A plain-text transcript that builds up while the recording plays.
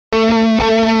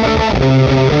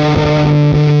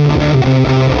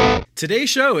Today's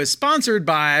show is sponsored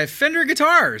by Fender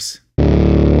Guitars.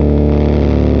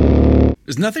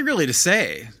 There's nothing really to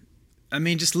say. I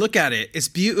mean, just look at it. It's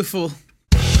beautiful.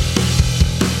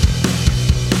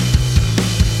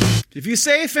 If you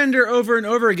say Fender over and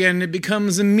over again, it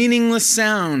becomes a meaningless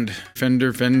sound.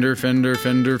 Fender, Fender, Fender,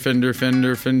 Fender, Fender,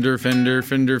 Fender, Fender, Fender,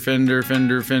 Fender, Fender,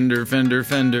 Fender, Fender, Fender,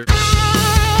 Fender.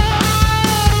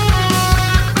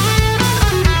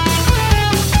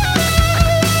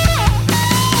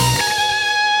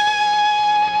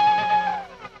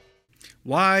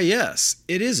 Why, yes,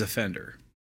 it is a Fender.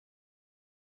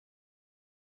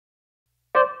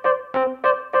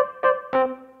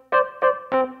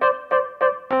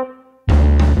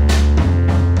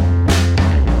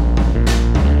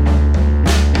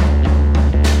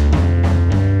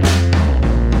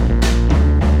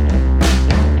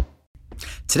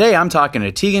 Today I'm talking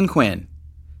to Tegan Quinn.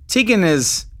 Tegan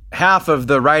is half of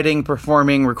the writing,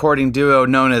 performing, recording duo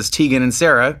known as Tegan and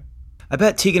Sara. I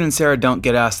bet Tegan and Sara don't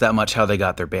get asked that much how they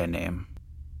got their band name.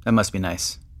 That must be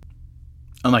nice.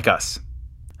 Unlike us.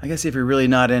 I guess if you're really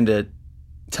not into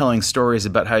telling stories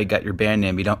about how you got your band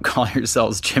name, you don't call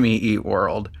yourselves Jimmy Eat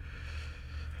World.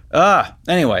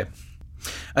 Anyway.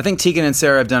 I think Tegan and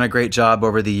Sara have done a great job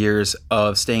over the years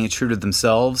of staying true to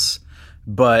themselves,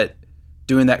 but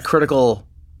doing that critical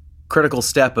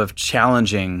step of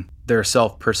challenging their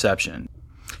self-perception.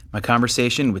 My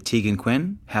conversation with Tegan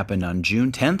Quinn happened on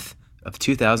June 10th of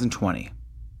 2020.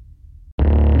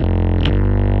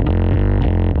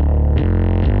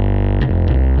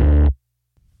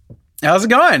 How's it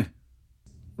going?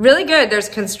 Really good. There's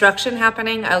construction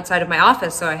happening outside of my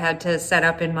office, so I had to set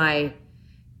up in my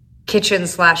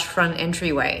kitchen/front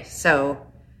entryway. So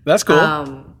that's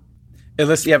cool.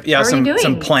 Unless you have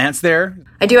some plants there.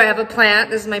 I do. I have a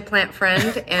plant. This is my plant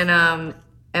friend, and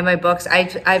my books.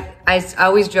 I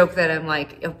always joke that I'm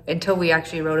like, until we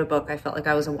actually wrote a book, I felt like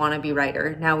I was a wannabe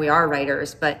writer. Now we are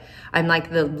writers, but I'm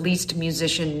like the least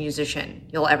musician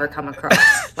you'll ever come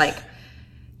across. Like,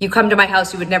 you come to my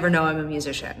house, you would never know I'm a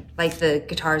musician. Like, the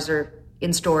guitars are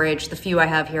in storage. The few I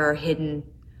have here are hidden.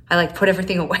 I like put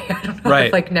everything away. I don't know.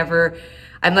 Right.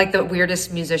 I'm like the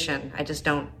weirdest musician. I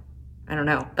don't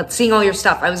know. But seeing all your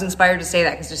stuff, I was inspired to say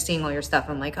that because just seeing all your stuff,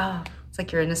 I'm like, oh, it's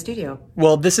like you're in a studio.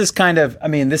 Well, this is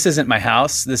this isn't my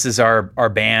house. This is our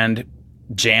band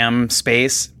jam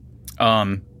space.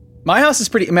 My house is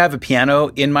I have a piano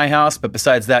in my house, but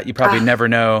besides that, you probably never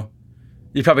know.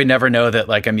 You probably never know that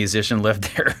like a musician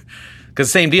lived there. Because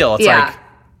same deal. It's like,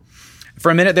 for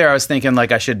a minute there, I was thinking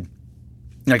like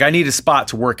I need a spot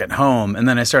to work at home. And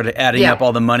then I started adding up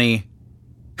all the money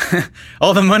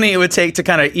it would take to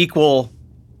kind of equal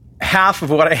half of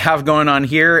what I have going on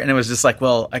here. And it was just like,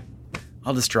 well,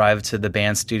 I'll just drive to the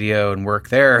band studio and work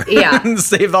there and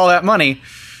save all that money.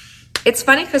 It's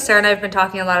funny because Sara and I have been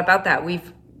talking a lot about that.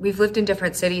 We've lived in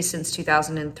different cities since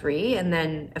 2003. And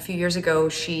then a few years ago,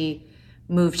 she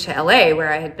moved to LA where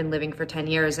I had been living for 10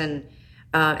 years. And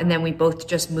then we both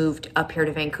just moved up here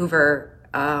to Vancouver.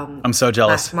 I'm so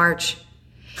jealous. Last March.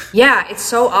 Yeah, it's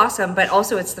so awesome. But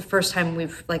also it's the first time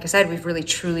we've really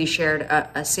truly shared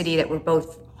a city that we're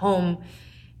both home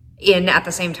in at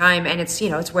the same time. And it's,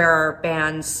 it's where our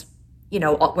bands,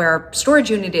 where our storage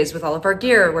unit is with all of our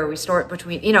gear, where we store it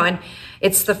between, and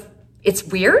it's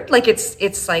weird. Like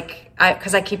it's like,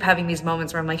 cause I keep having these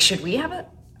moments where I'm like, should we have a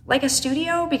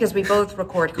studio? Because we both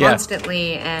record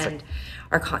constantly and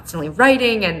are constantly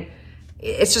writing, and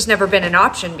it's just never been an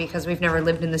option because we've never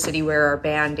lived in the city where our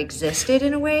band existed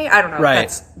in a way. I don't know.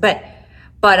 Right. But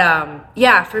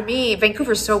for me,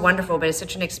 Vancouver's so wonderful, but it's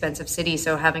such an expensive city.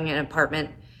 So having an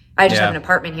apartment, I just have an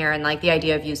apartment here, and like the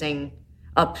idea of using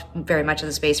up very much of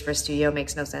the space for a studio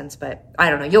makes no sense. But I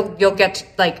don't know. You'll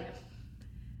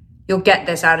get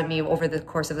this out of me over the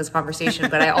course of this conversation.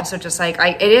 But I also just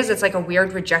it's like a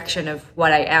weird rejection of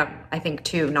what I am, I think,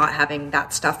 too, not having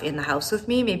that stuff in the house with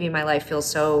me. Maybe my life feels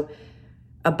so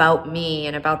about me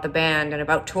and about the band and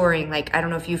about touring. Like, I don't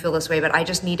know if you feel this way, but I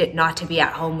just need it not to be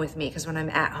at home with me, because when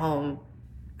I'm at home,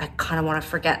 I kind of want to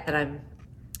forget that I'm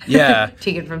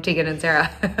Tegan from Tegan and Sara.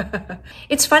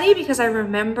 It's funny because I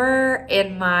remember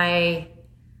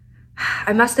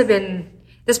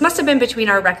this must have been between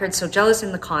our records, So Jealous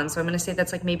and The Con. So I'm going to say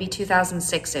that's like maybe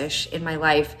 2006-ish in my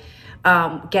life,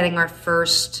 getting our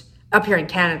first, up here in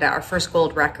Canada, our first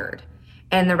gold record.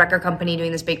 And the record company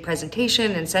doing this big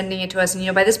presentation and sending it to us.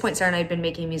 And, by this point, Sara and I had been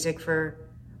making music for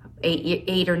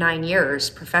 8 or 9 years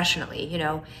professionally,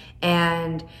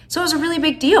 And so it was a really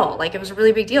big deal. Like, it was a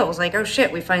really big deal. It was like, oh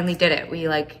shit, we finally did it. We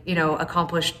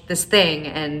accomplished this thing,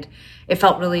 and it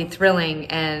felt really thrilling.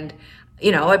 And,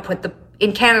 I put the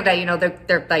in Canada, you know,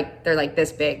 they're like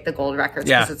this big, the gold records,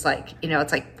 because it's like, you know,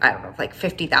 it's like, I don't know, like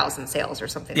 50,000 sales or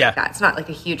something like that. It's not like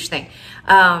a huge thing.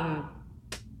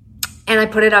 And I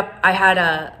put it up. I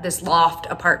had this loft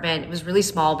apartment. It was really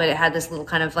small, but it had this little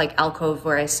kind of like alcove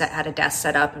where I had a desk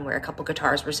set up and where a couple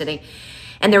guitars were sitting.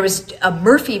 And there was a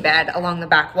Murphy bed along the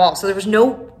back wall. So there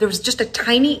was just a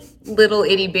tiny little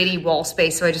itty bitty wall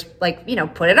space. So I just like, you know,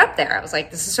 put it up there. I was like,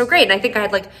 this is so great. And I think I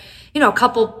had like, you know, a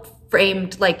couple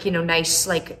framed like, you know, nice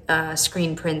like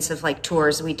screen prints of like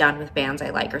tours we'd done with bands I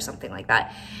like or something like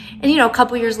that. And, you know, a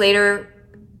couple years later,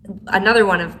 another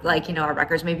one of like, you know, our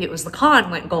records, maybe it was Lacan,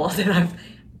 went gold. And I've,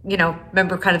 you know,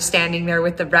 remember kind of standing there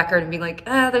with the record and being like,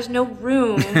 there's no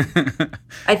room.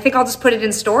 I think I'll just put it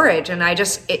in storage. And I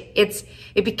just, it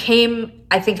became,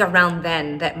 I think around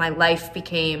then that my life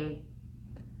became,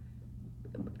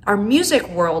 our music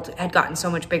world had gotten so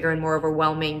much bigger and more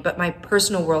overwhelming, but my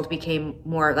personal world became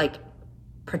more like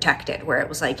protected, where it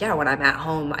was like, when I'm at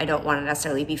home, I don't want to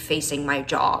necessarily be facing my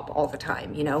job all the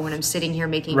time. You know, when I'm sitting here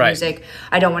making music,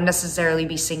 I don't want to necessarily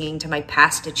be singing to my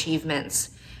past achievements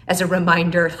as a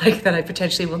reminder, like that I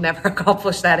potentially will never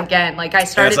accomplish that again. Like I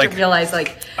started to realize,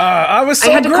 like I was so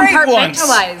I had to great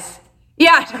compartmentalize. Once.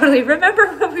 Yeah, totally.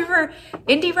 Remember when we were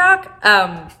indie rock?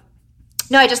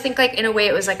 No, I just think like in a way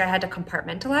it was like I had to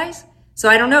compartmentalize. So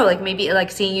I don't know, like maybe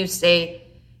like seeing you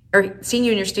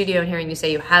in your studio and hearing you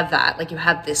say you have that, like you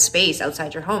have this space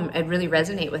outside your home, I'd really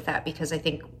resonate with that, because I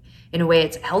think in a way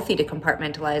it's healthy to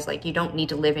compartmentalize. Like you don't need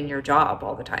to live in your job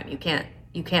all the time.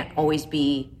 You can't always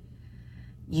be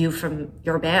you from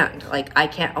your band. Like I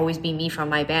can't always be me from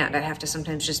my band. I have to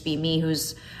sometimes just be me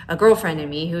who's a girlfriend, and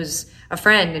me who's a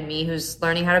friend, and me who's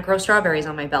learning how to grow strawberries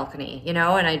on my balcony, you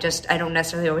know? And I don't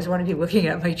necessarily always want to be looking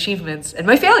at my achievements and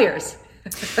my failures.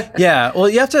 Yeah. Well,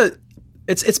 you have to,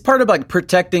 it's part of like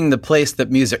protecting the place that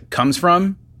music comes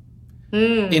from,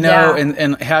 you know,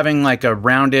 and having like a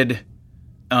rounded,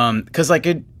 cause like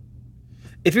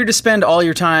if you're to spend all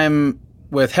your time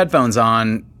with headphones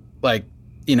on, like,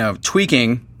 you know,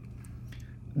 tweaking,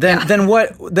 then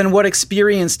what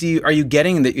experience are you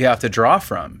getting that you have to draw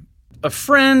from? A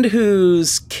friend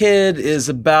whose kid is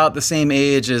about the same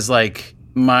age as like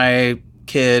my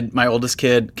oldest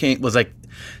kid, was like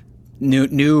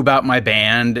knew about my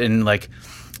band, and like,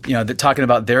 you know, talking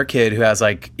about their kid who has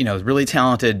like, you know, really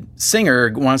talented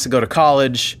singer, wants to go to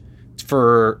college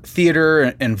for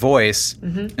theater and voice,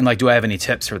 and like, do I have any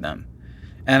tips for them?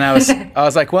 And I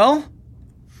was like, well,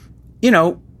 you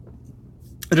know,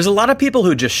 there's a lot of people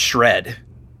who just shred,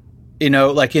 you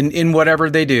know, like in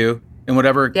whatever they do, in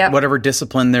whatever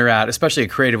discipline they're at, especially a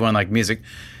creative one like music.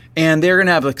 And they're going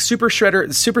to have like super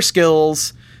shredder, super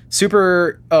skills,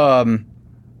 super,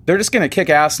 they're just going to kick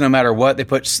ass no matter what. They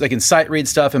can sight read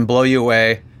stuff and blow you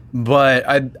away.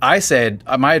 But I said,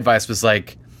 my advice was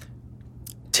like,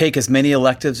 take as many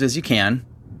electives as you can,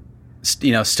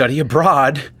 you know, study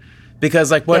abroad.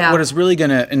 Because like what is really going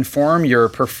to inform your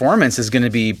performance is going to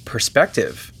be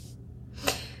perspective.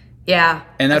 Yeah.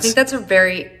 And I think that's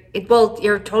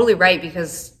you're totally right,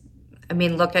 because I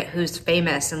mean, look at who's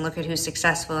famous and look at who's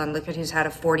successful and look at who's had a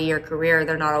 40-year career.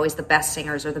 They're not always the best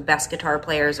singers or the best guitar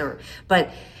players, but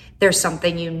there's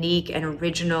something unique and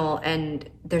original, and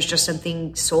there's just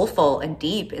something soulful and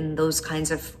deep in those kinds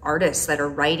of artists that are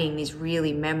writing these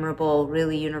really memorable,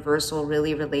 really universal,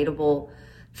 really relatable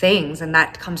things. And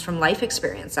that comes from life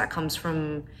experience, that comes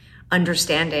from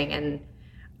understanding and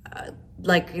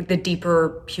like the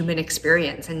deeper human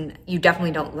experience. And you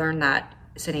definitely don't learn that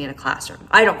sitting in a classroom,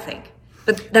 I don't think,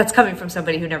 but that's coming from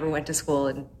somebody who never went to school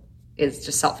and is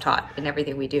just self-taught in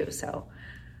everything we do. So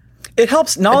it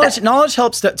helps. Knowledge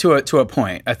helps to a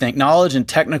point. I think knowledge and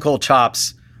technical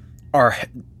chops are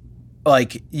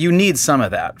like, you need some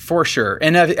of that for sure.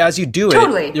 And as you do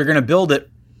it, you're going to build it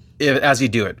as you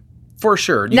do it. For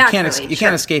sure. You can't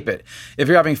escape it. If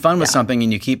you're having fun with something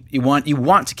and you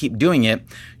want to keep doing it,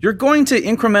 you're going to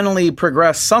incrementally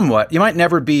progress somewhat. You might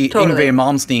never be Yngwie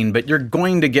Malmsteen, but you're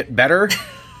going to get better.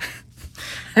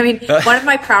 I mean, one of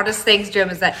my proudest things,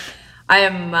 Jim, is that I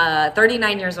am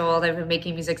 39 years old. I've been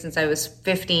making music since I was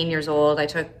 15 years old. I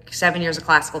took 7 years of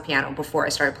classical piano before I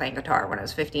started playing guitar when I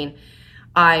was 15.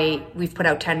 We've put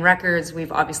out 10 records.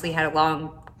 We've obviously had a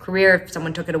long career. If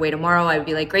someone took it away tomorrow, I would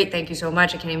be like, great, thank you so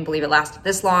much. I can't even believe it lasted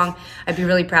this long. I'd be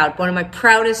really proud. One of my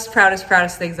proudest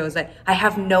things, though, is that I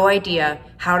have no idea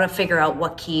how to figure out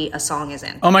what key a song is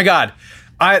in. Oh my God.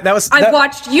 I've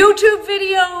watched YouTube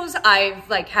videos. I've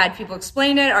like had people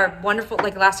explain it. Our wonderful,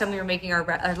 like last time we were making our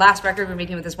last record, we were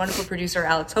making with this wonderful producer,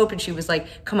 Alex Hope, and she was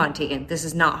like, come on, Tegan, this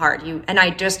is not hard.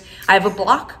 I have a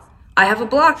block.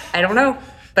 I don't know.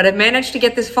 but I managed to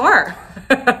get this far.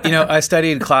 I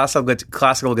studied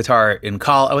classical guitar in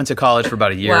college. I went to college for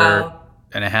about a year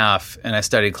and a half, and I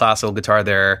studied classical guitar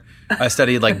there. I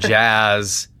studied like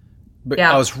jazz. But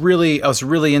I was really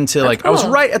into like, cool. I was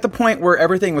right at the point where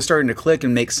everything was starting to click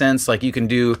and make sense. Like you can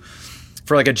do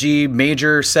for like a G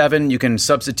major 7, you can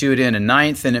substitute in a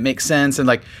 9th and it makes sense. And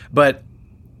like, but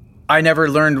I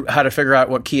never learned how to figure out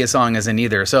what key a song is in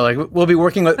either. So like we'll be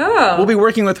working with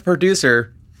a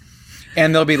producer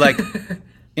and they'll be like,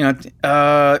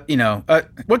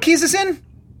 what key is this in?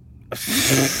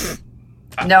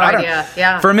 No idea.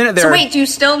 Yeah. For a minute there. So wait, do you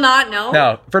still not know?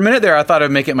 No. For a minute there, I thought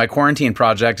I'd make it my quarantine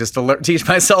project just to teach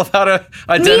myself how to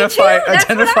identify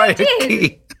a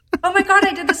key. Oh my God,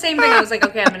 I did the same thing. I was like,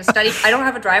 okay, I'm going to study. I don't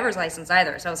have a driver's license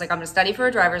either. So I was like, I'm going to study for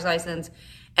a driver's license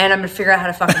and I'm going to figure out how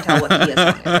to fucking tell what key is.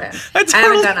 I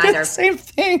haven't done either. Same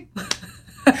thing.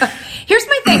 Here's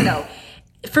my thing though.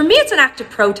 For me, it's an act of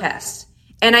protest.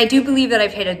 And I do believe that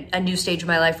I've hit a new stage in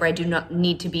my life where I do not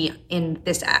need to be in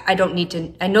this. I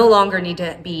no longer need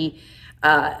to be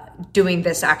doing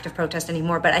this act of protest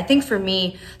anymore. But I think for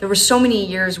me, there were so many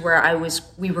years where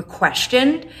we were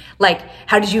questioned, like,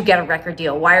 how did you get a record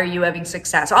deal? Why are you having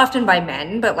success? Often by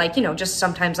men, but like, just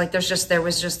sometimes like there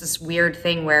was just this weird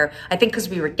thing where I think because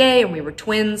we were gay and we were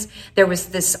twins, there was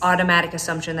this automatic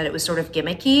assumption that it was sort of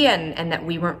gimmicky and that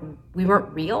we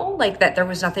weren't real, like that there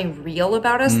was nothing real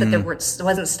about us, that there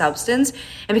wasn't substance.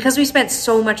 And because we spent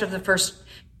so much of the first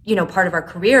part of our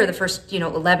career, the first,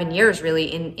 11 years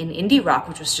really in indie rock,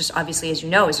 which was just obviously, as you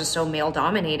know, is just so male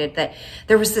dominated, that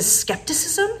there was this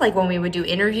skepticism, like when we would do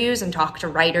interviews and talk to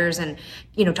writers and,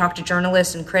 talk to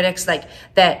journalists and critics, like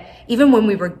that even when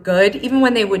we were good, even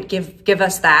when they would give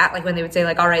us that, like when they would say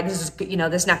like, all right, this is,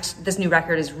 this new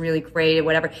record is really great or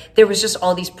whatever, there was just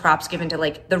all these props given to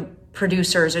like the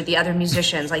producers or the other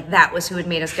musicians, like that was who had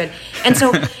made us good. And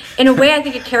so in a way, I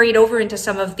think it carried over into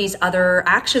some of these other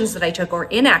actions that I took or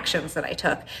inactions that I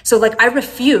took. So like I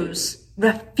refuse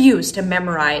to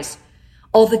memorize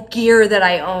all the gear that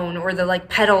I own or the like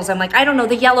pedals. I'm like, I don't know,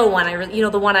 the yellow one,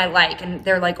 the one I like. And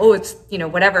they're like, oh, it's,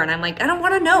 whatever. And I'm like, I don't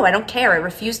want to know. I don't care. I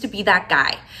refuse to be that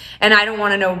guy. And I don't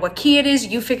want to know what key it is.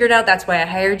 You figured out. That's why I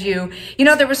hired you.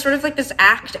 There was sort of like this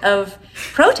act of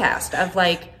protest of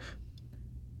like,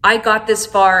 I got this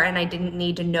far and I didn't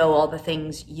need to know all the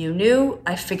things you knew.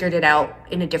 I figured it out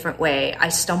in a different way. I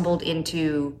stumbled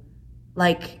into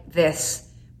like this,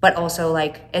 but also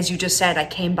like, as you just said, I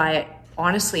came by it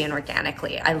honestly and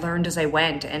organically. I learned as I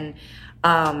went. And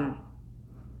I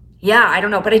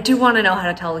don't know, but I do want to know how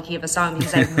to tell the key of a song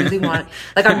because I really want,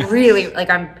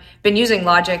 I'm been using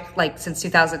Logic like since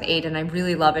 2008 and I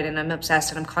really love it and I'm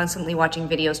obsessed and I'm constantly watching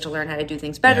videos to learn how to do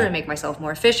things better and make myself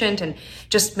more efficient and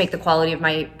just make the quality of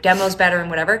my demos better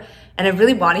and whatever. And I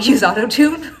really want to use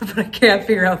autotune, but I can't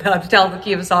figure out how to tell the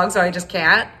key of a song, so I just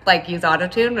can't like use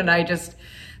autotune, and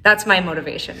that's my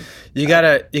motivation. You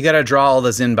gotta draw all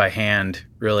this in by hand,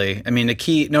 really. I mean,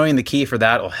 knowing the key for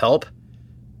that will help.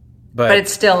 But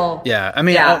it's still... Yeah. I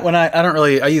mean,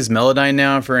 I use Melodyne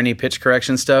now for any pitch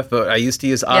correction stuff, but I used to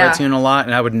use Autotune a lot,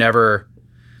 and I would never...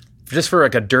 Just for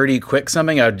like a dirty, quick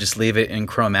something, I would just leave it in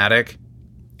chromatic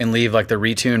and leave like the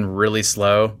retune really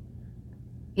slow.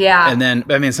 Yeah. And then,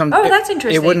 I mean, that's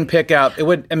interesting. It wouldn't pick out... It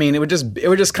would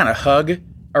just kind of hug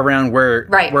around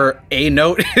where a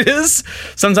note is.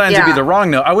 Sometimes it'd be the wrong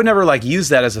note. I would never like use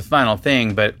that as a final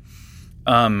thing, but...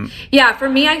 for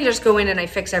me, I can just go in and I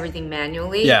fix everything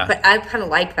manually. Yeah. But I kind of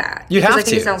like that. Because I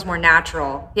think it sounds more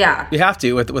natural. Yeah. You have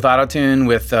to with autotune,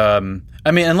 with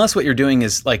unless what you're doing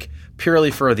is like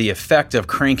purely for the effect of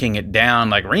cranking it down,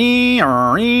 like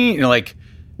like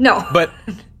no. But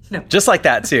no. Just like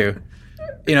that too.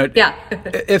 Yeah.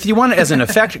 If you want it as an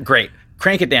effect, great.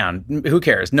 Crank it down. Who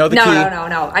cares? Know the key. No.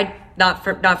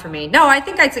 Not for me. No, I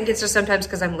think it's just sometimes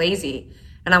because I'm lazy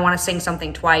and I want to sing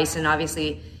something twice, and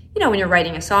obviously, when you're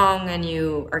writing a song and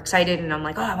you are excited and I'm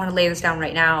like, oh, I want to lay this down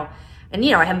right now. And,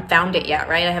 I haven't found it yet,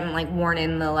 right? I haven't like worn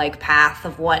in the like path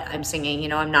of what I'm singing.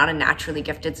 I'm not a naturally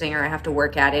gifted singer. I have to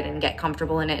work at it and get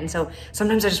comfortable in it. And so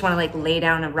sometimes I just want to like lay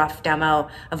down a rough demo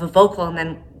of a vocal. And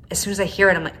then as soon as I hear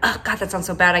it, I'm like, oh God, that sounds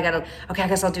so bad. I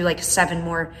guess I'll do like 7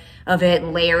 more of it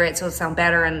and layer it so it sounds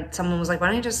better. And someone was like, why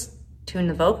don't you just tune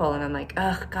the vocal? And I'm like,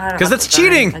 oh God. Because that's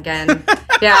cheating. Again.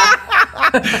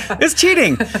 Yeah. It's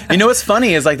cheating. What's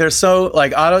funny is like there's so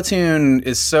like autotune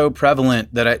is so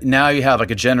prevalent that now you have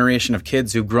like a generation of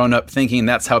kids who've grown up thinking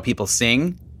that's how people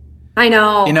sing. I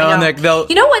know. And they'll.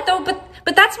 You know what though?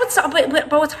 But that's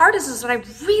but what's hard is what I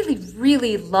really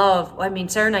really love. I mean,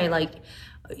 Sarah and I like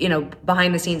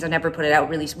behind the scenes, I never put it out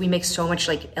really. We make so much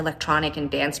like electronic and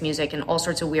dance music and all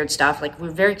sorts of weird stuff. Like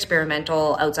we're very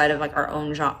experimental outside of like our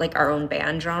own genre, like our own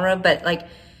band genre. But like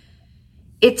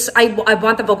I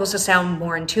want the vocals to sound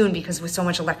more in tune, because with so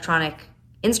much electronic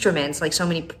instruments, like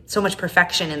so much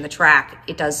perfection in the track,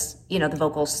 it does, the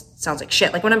vocals sounds like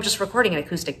shit. Like when I'm just recording an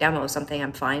acoustic demo of something,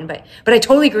 I'm fine. But I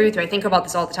totally agree with you. I think about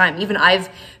this all the time. Even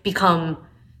I've become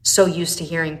so used to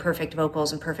hearing perfect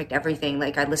vocals and perfect everything.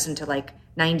 Like I listen to like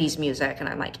 90s music and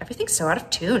I'm like, everything's so out of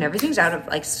tune. Everything's out of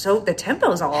like, so the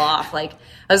tempo's all off. Like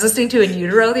I was listening to In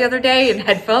Utero the other day in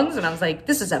headphones and I was like,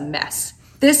 this is a mess.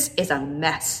 This is a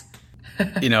mess.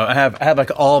 I have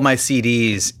like all my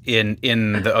CDs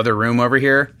in the other room over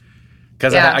here,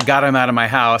 because I got them out of my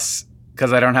house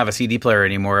because I don't have a CD player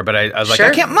anymore. But I was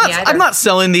like, I'm not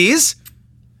selling these.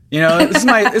 This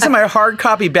is my hard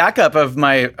copy backup of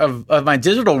my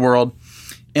digital world.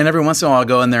 And every once in a while I'll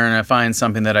go in there and I find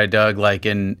something that I dug like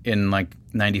in like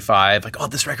 95, like, oh,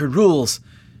 this record rules.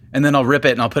 And then I'll rip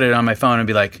it and I'll put it on my phone and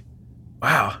be like,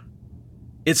 wow,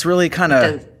 it's really kind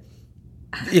of,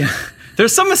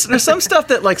 There's some stuff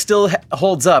that like still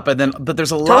holds up, but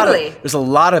there's a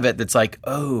lot of it that's like,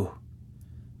 oh,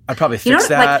 I'd probably fix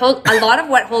that. Like a lot of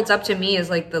what holds up to me is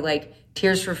like the like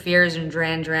Tears for Fears and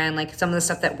Duran Duran, like some of the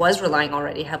stuff that was relying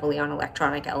already heavily on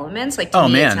electronic elements. Like to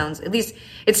me, it sounds, at least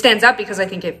it stands up because I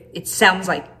think it sounds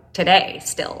like today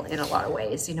still in a lot of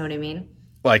ways. You know what I mean?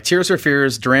 Like Tears for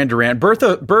Fears, Duran Duran, birth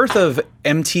of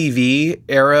MTV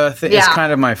era is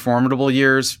kind of my formidable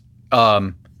years.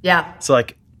 So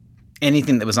like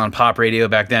anything that was on pop radio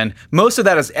back then, most of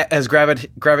that has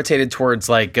gravitated towards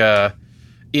like,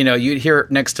 you'd hear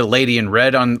it next to Lady in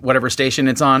Red on whatever station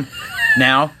it's on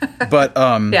now. But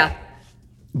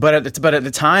but at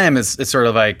the time it's sort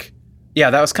of like,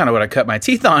 that was kind of what I cut my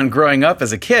teeth on growing up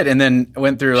as a kid, and then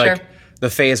went through like the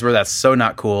phase where that's so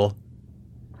not cool.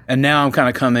 And now I'm kind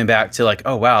of coming back to like,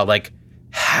 oh wow, like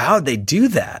how'd they do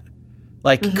that?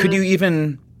 Like, could you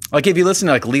even, like, if you listen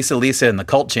to like Lisa and the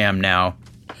Cult Jam now,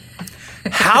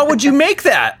 how would you make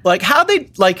that? Like how they,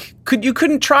 like, you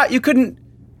couldn't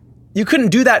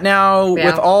do that now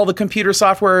with all the computer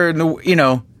software and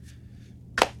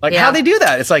how they do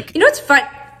that. It's like, it's fun.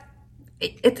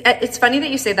 It's funny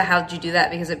that you say the how'd you do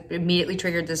that, because it immediately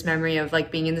triggered this memory of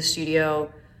like being in the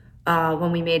studio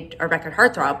when we made our record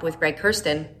Heartthrob with Greg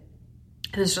Kurstin,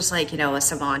 who's just like, a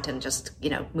savant and just,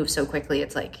 moves so quickly.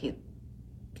 It's like he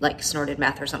like snorted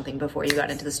meth or something before you got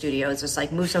into the studio. It's just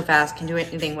like, move so fast, can do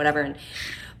anything, whatever. And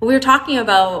we were talking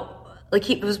about,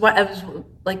 like, it was one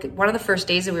of the first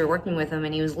days that we were working with him,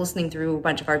 and he was listening through a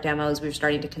bunch of our demos. We were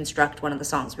starting to construct one of the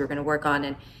songs we were going to work on,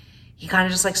 and he kind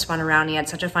of just like spun around. He had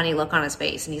such a funny look on his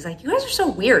face, and he's like, you guys are so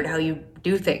weird how you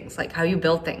do things, like how you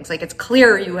build things. Like, it's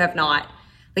clear you have not,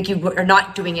 like, you are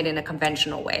not doing it in a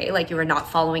conventional way. Like, you are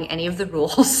not following any of the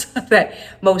rules that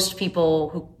most people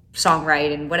who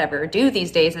songwrite and whatever do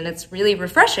these days. And it's really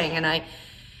refreshing. And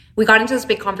we got into this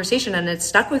big conversation, and it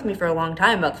stuck with me for a long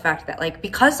time about the fact that, like,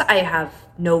 because I have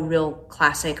no real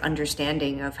classic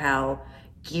understanding of how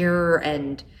gear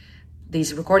and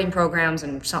these recording programs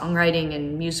and songwriting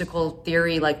and musical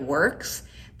theory like works,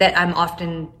 that I'm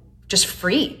often just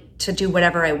free to do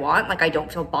whatever I want. Like, I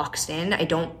don't feel boxed in. I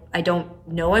don't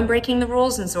know I'm breaking the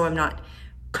rules, and so I'm not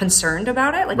concerned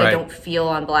about it. Like, right. I don't feel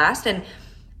on blast.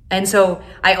 And so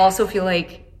I also feel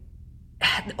like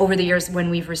over the years, when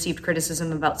we've received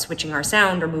criticism about switching our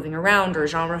sound or moving around or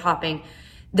genre hopping,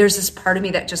 there's this part of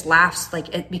me that just laughs,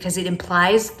 like, because it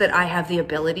implies that I have the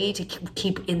ability to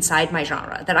keep inside my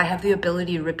genre, that I have the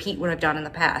ability to repeat what I've done in the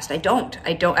past. I don't.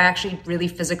 I actually really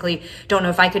physically don't know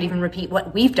if I could even repeat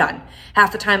what we've done.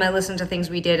 Half the time I listen to things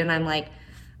we did and I'm like,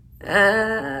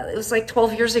 it was like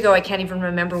 12 years ago. I can't even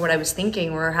remember what I was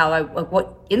thinking or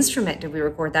what instrument did we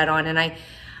record that on. And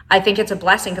I think it's a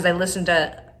blessing, because I listen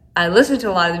to a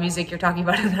lot of the music you're talking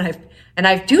about, and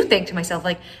I do think to myself,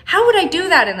 like, how would I do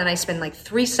that? And then I spend like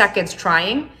 3 seconds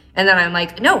trying, and then I'm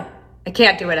like, no, I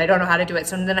can't do it. I don't know how to do it.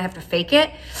 So then I have to fake it.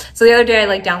 So the other day I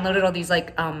like downloaded all these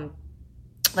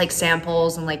like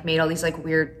samples and like made all these like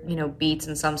weird, beats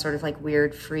and some sort of like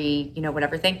weird free,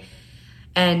 whatever thing.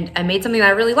 And I made something that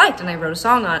I really liked, and I wrote a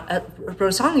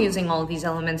song using all of these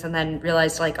elements, and then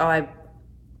realized like,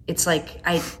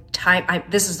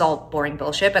 this is all boring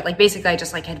bullshit, but like basically I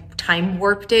just like had time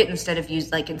warped it instead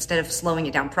of slowing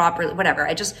it down properly,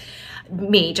 whatever. Just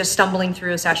stumbling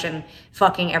through a session,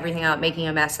 fucking everything up, making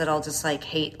a mess that I'll just like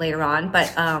hate later on.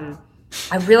 But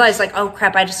I realized like, oh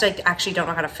crap, I just like actually don't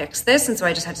know how to fix this. And so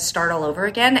I just had to start all over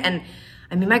again. And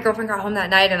I mean, my girlfriend got home that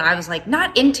night and I was like,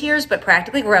 not in tears, but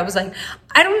practically, where I was like,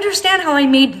 I don't understand how I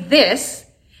made this.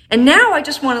 And now I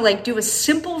just want to like do a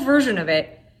simple version of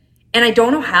it and I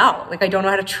don't know how. Like, I don't know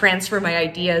how to transfer my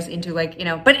ideas into, like, you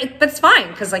know, but it's fine,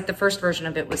 because like the first version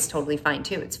of it was totally fine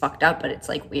too. It's fucked up, but it's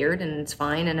like weird and it's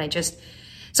fine. And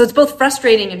so it's both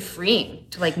frustrating and freeing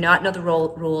to like not know the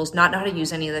rules, not know how to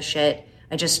use any of the shit.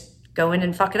 I just go in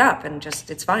and fuck it up, and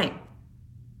just, it's fine.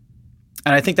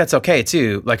 And I think that's okay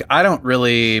too. Like, I don't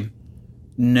really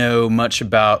know much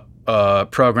about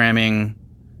programming.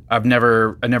 I've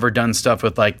never done stuff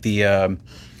with like the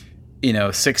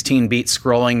 16-beat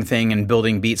scrolling thing and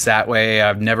building beats that way.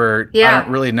 I don't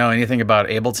really know anything about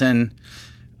Ableton.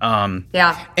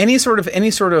 Any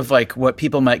sort of like what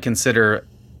people might consider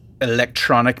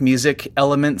electronic music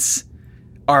elements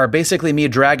are basically me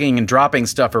dragging and dropping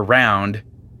stuff around,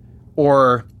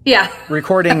 or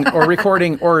recording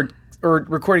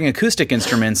acoustic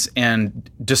instruments and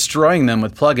destroying them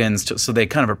with plugins so they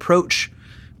kind of approach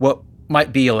what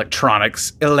might be electronic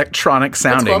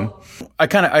sounding. Cool.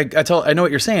 I know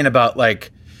what you're saying about,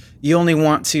 like, you only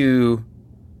want to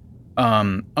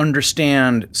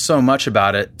understand so much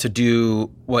about it to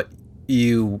do what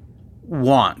you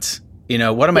want. You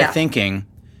know, what am I thinking?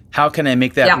 How can I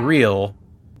make that real?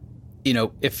 You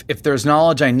know, if there's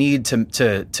knowledge I need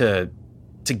to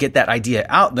get that idea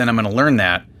out, then I'm going to learn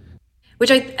that. Which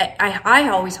I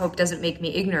always hope doesn't make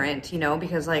me ignorant, you know,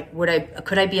 because like,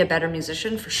 could I be a better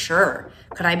musician? For sure.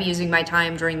 Could I be using my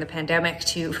time during the pandemic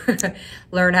to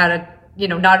learn how to, you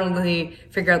know, not only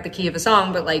figure out the key of a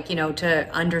song, but like, you know,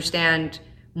 to understand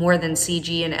more than C,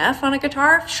 G, and F on a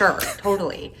guitar? Sure,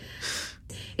 totally.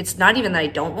 It's not even that I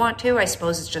don't want to. I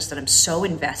suppose it's just that I'm so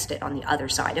invested on the other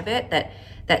side of it that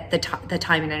the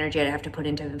time and energy I'd have to put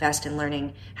into invest in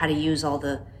learning how to use all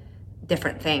the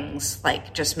different things,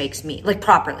 like, just makes me, like,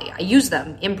 properly. I use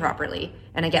them improperly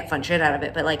and I get fun shit out of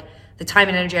it, but like the time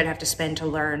and energy I'd have to spend to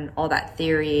learn all that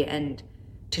theory and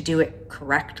to do it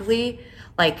correctly,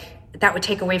 like, that would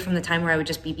take away from the time where I would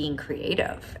just be being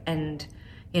creative. And,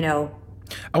 you know,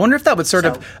 I wonder if that would sort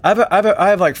of, I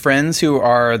have like friends who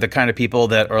are the kind of people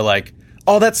that are like,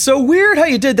 oh, that's so weird how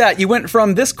you did that. You went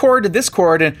from this chord to this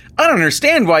chord, and I don't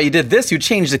understand why you did this. You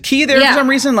changed the key there for some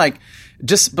reason. Like,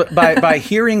 just by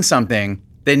hearing something,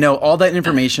 they know all that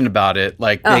information about it.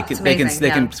 Like, they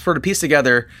can sort of piece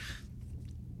together.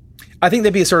 I think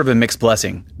that'd be sort of a mixed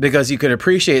blessing, because you could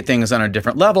appreciate things on a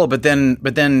different level, but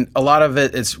then a lot of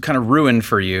it is kind of ruined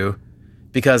for you,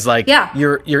 because like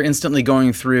you're instantly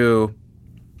going through.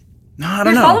 No, I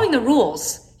don't know. You're following the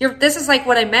rules. This is like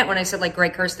what I meant when I said, like,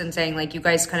 Greg Kurstin saying, like, you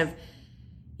guys kind of,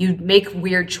 you make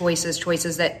weird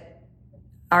choices that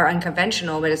are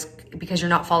unconventional, but it's because you're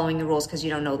not following the rules because you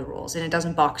don't know the rules, and it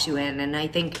doesn't box you in. And I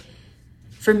think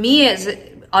for me,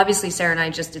 obviously Sarah and I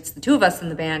it's the two of us in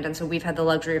the band, and so we've had the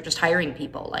luxury of just hiring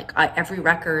people. Like, every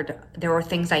record, there are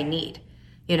things I need.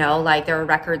 You know, like, there are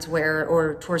records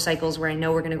or tour cycles where I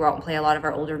know we're going to go out and play a lot of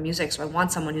our older music. So I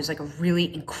want someone who's like a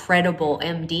really incredible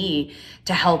MD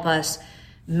to help us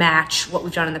match what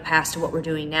we've done in the past to what we're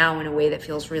doing now in a way that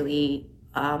feels really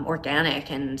organic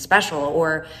and special.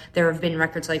 Or there have been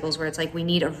record cycles where it's like, we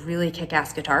need a really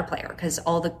kick-ass guitar player, because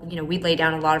we lay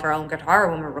down a lot of our own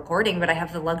guitar when we're recording, but I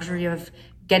have the luxury of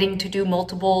getting to do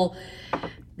multiple,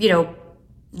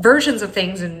 versions of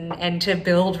things and to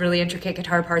build really intricate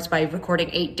guitar parts by recording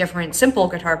 8 different simple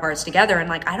guitar parts together. And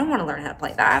like, I don't want to learn how to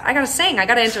play that. I gotta sing, I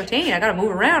gotta entertain, I gotta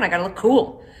move around, I gotta look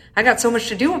cool. I got so much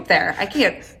to do up there. I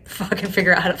can't fucking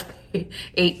figure out how to play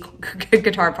 8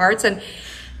 guitar parts. And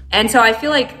so I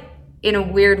feel like, in a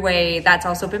weird way, that's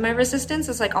also been my resistance.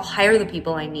 It's like, I'll hire the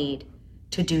people I need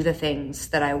to do the things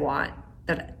that I want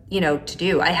to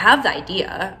do. I have the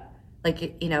idea,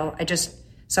 like, I just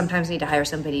sometimes need to hire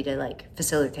somebody to like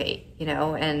facilitate, and I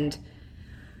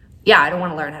don't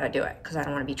want to learn how to do it because I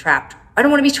don't want to be trapped. I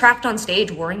don't want to be trapped on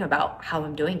stage worrying about how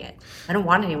I'm doing it. I don't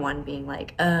want anyone being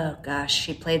like, oh gosh,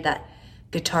 she played that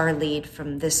guitar lead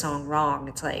from this song wrong.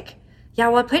 It's like, yeah,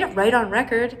 well, I played it right on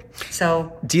record.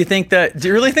 So do you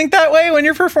really think that way when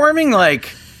you're performing?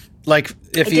 Like I've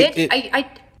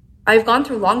gone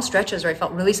through long stretches where I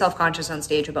felt really self-conscious on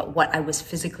stage about what I was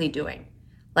physically doing.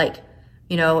 Like,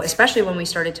 especially when we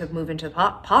started to move into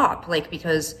pop, like,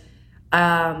 because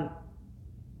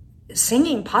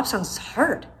singing pop songs is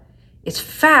hard. It's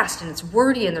fast and it's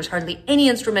wordy and there's hardly any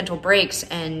instrumental breaks.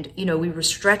 And, we were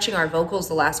stretching our vocals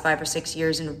the last 5 or 6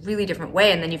 years in a really different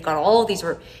way. And then you've got all these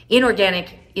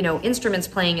inorganic, instruments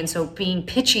playing. And so being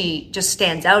pitchy just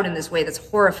stands out in this way that's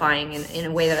horrifying in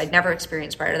a way that I'd never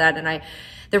experienced prior to that. And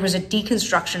there was a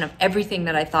deconstruction of everything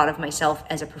that I thought of myself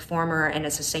as a performer and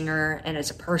as a singer and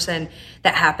as a person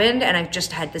that happened. And I've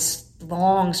just had this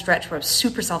long stretch where I'm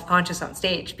super self-conscious on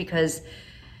stage because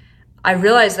I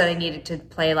realized that I needed to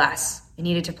play less. I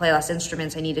needed to play less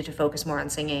instruments. I needed to focus more on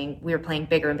singing. We were playing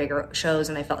bigger and bigger shows,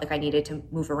 and I felt like I needed to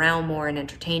move around more and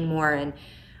entertain more. And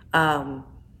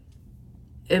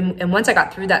once I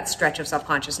got through that stretch of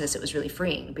self-consciousness, it was really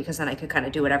freeing, because then I could kind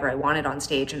of do whatever I wanted on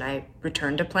stage, and I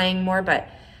returned to playing more. But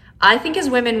I think as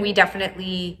women, we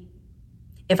definitely,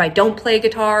 if I don't play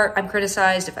guitar, I'm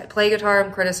criticized. If I play guitar,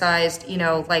 I'm criticized, you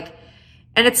know, like,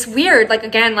 and it's weird. Like,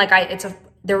 again, like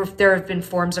there have been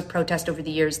forms of protest over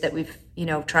the years that we've, you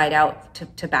know, tried out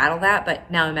to battle that. But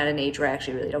now I'm at an age where I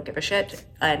actually really don't give a shit,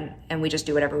 and we just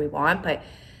do whatever we want. But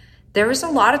there was a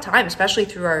lot of time, especially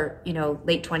through our, you know,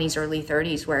 late 20s, early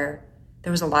 30s, where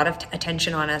there was a lot of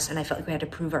attention on us, and I felt like we had to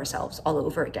prove ourselves all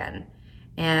over again.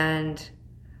 And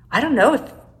I don't know if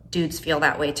dudes feel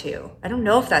that way too. I don't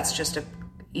know if that's just a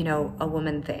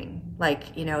woman thing,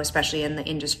 like, you know, especially in the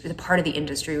industry, the part of the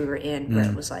industry we were in, where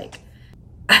it was like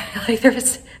I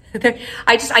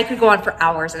could go on for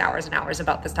hours and hours and hours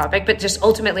about this topic, but just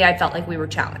ultimately I felt like we were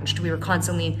challenged. We were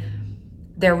constantly,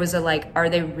 there was a like, are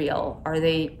they real? Are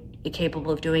they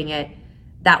capable of doing it?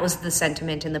 That was the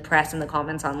sentiment in the press and the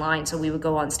comments online. So we would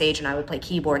go on stage and I would play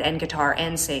keyboard and guitar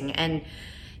and sing and,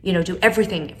 you know, do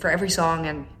everything for every song.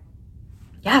 And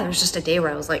yeah, there was just a day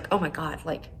where I was like, oh my God,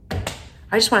 like,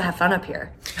 I just want to have fun up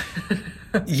here.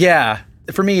 Yeah.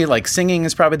 For me, like, singing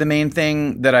is probably the main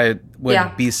thing that I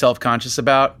would be self-conscious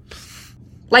about.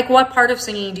 Like, what part of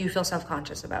singing do you feel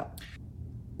self-conscious about?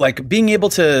 Like, being able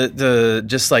to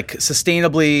just, like,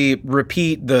 sustainably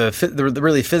repeat the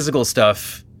really physical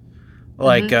stuff.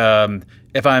 Like,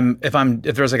 if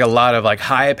there's, like, a lot of, like,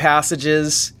 high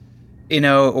passages, you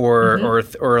know,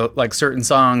 or like, certain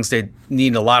songs, they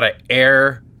need a lot of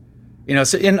air, you know,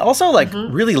 so, and also, like,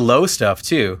 really low stuff,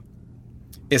 too.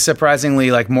 Is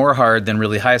surprisingly like more hard than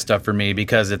really high stuff for me,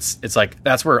 because it's like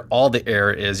that's where all the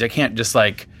air is. I can't just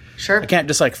like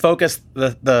focus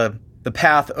the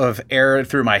path of air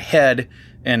through my head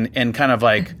and kind of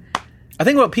like I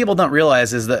think what people don't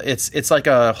realize is that it's like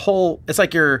a whole, it's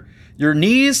like your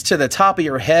knees to the top of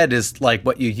your head is like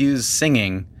what you use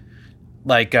singing.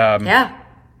 Like and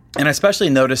I especially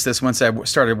noticed this once I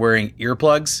started wearing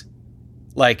earplugs.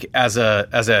 Like as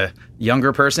a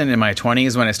younger person in my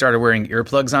 20s, when I started wearing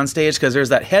earplugs on stage, because there's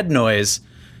that head noise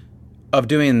of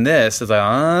doing this. It's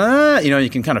like, you know, you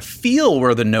can kind of feel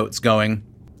where the note's going.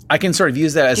 I can sort of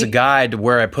use that as a guide to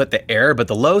where I put the air, but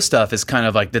the low stuff is kind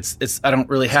of like I don't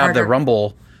really have the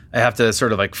rumble. I have to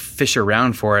sort of like fish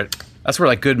around for it. That's where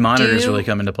like good monitors really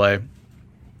come into play.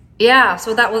 Yeah,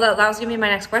 so that was going to be my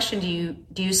next question.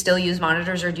 Do you still use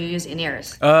monitors, or do you use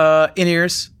in-ears?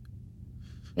 In-ears.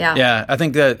 Yeah, I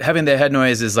think that having the head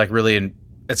noise is like really,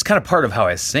 it's kind of part of how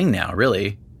I sing now,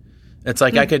 really. It's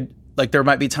like I could, like there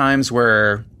might be times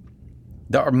where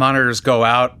the monitors go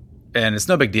out and it's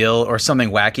no big deal, or something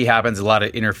wacky happens, a lot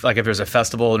of like if there's a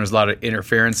festival and there's a lot of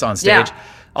interference on stage,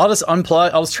 I'll just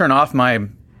unplug, I'll just turn off my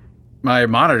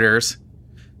monitors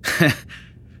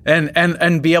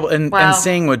and be able and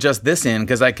sing with just this in,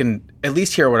 because I can at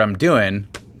least hear what I'm doing.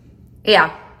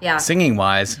 Yeah. Singing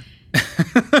wise.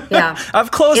 Yeah,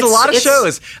 I've closed a lot of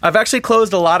shows. I've actually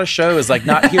closed a lot of shows, like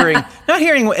not hearing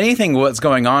anything what's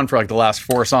going on for like the last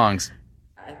 4 songs.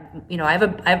 You know, I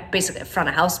have basically a front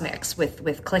of house mix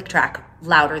with click track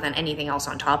louder than anything else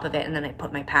on top of it, and then I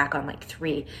put my pack on like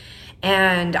 3,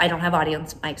 and I don't have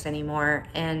audience mics anymore,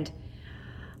 and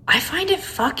I find it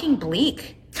fucking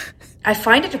bleak. I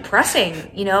find it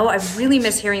depressing. You know, I really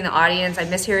miss hearing the audience. I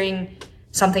miss hearing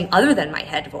something other than my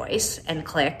head voice and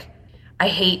click. I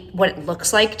hate what it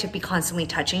looks like to be constantly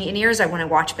touching in-ears. When I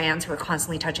watch bands who are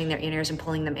constantly touching their in-ears and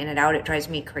pulling them in and out, it drives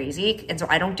me crazy. And so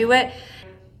I don't do it.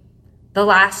 The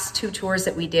last 2 tours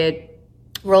that we did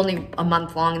were only a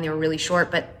month long, and they were really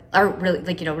short, but are really,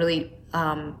 like, you know, really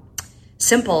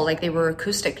simple. Like, they were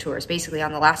acoustic tours. Basically,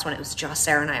 on the last one, it was just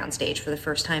Sarah and I on stage for the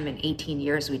first time in 18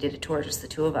 years. We did a tour, just the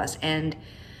 2 of us. And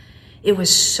it was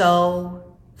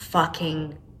so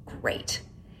fucking great.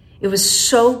 It was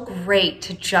so great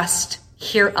to just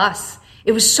hear us.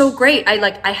 It was so great.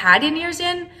 I had in-ears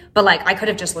in, but like I could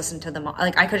have just listened to them.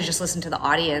 Like I could have just listened to the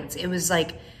audience. It was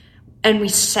like, and we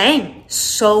sang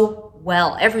so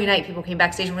well. Every night people came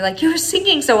backstage and were like, you were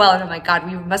singing so well. And I'm like, God,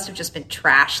 we must have just been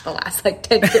trashed the last like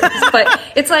 10 years. But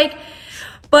it's like,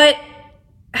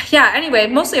 yeah, anyway,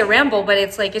 mostly a ramble, but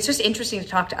it's like, it's just interesting to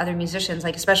talk to other musicians,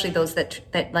 like especially those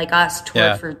that like us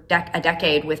toured for a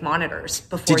decade with monitors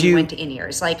before you went to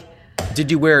in-ears. Like,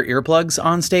 did you wear earplugs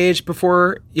on stage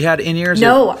before you had in-ears?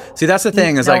 No. See, that's the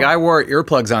thing is like I wore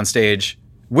earplugs on stage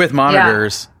with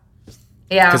monitors.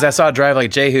 Yeah. Because I saw Drive Like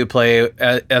Jehu play in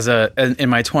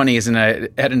my 20s, and I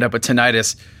ended up with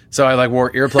tinnitus. So I like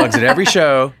wore earplugs at every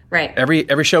show. Right.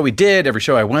 Every show we did, every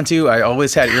show I went to, I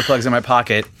always had earplugs in my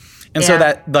pocket. And so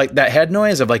that head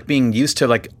noise of like being used to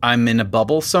like I'm in a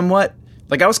bubble somewhat,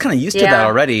 like I was kind of used to that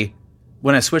already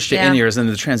when I switched to in-ears, and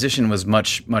the transition was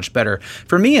much, much better.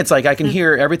 For me, it's like I can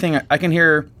hear everything. I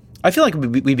feel like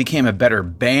we became a better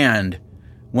band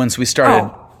once we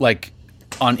started like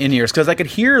on in-ears, because I could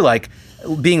hear like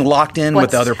being locked in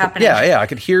with the other. Happening. I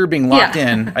could hear being locked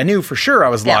in. I knew for sure I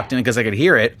was locked in because I could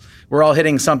hear it. We're all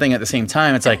hitting something at the same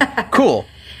time. It's like, cool.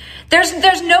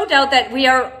 There's no doubt that we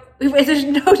are. There's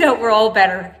no doubt we're all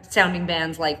better sounding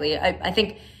bands. Likely, I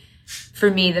think for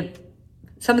me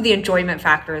some of the enjoyment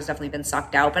factor has definitely been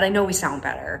sucked out. But I know we sound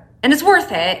better, and it's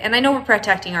worth it. And I know we're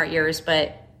protecting our ears,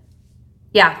 but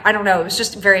yeah, I don't know. It was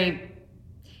just very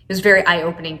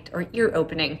eye-opening or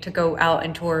ear-opening to go out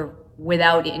and tour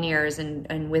without in-ears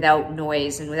and without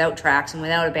noise and without tracks and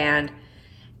without a band,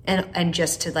 and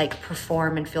just to like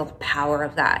perform and feel the power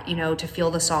of that, to feel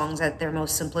the songs at their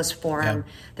most simplest form,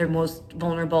 their most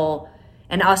vulnerable,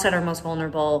 and us at our most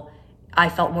vulnerable. I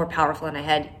felt more powerful than I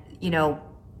had,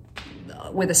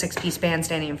 with a 6-piece band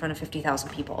standing in front of 50,000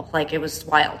 people. Like, it was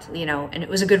wild, and it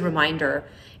was a good reminder.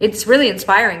 It's really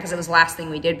inspiring because it was the last thing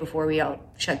we did before we all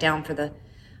shut down for the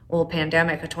old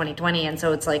pandemic of 2020. And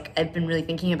so it's like, I've been really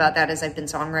thinking about that as I've been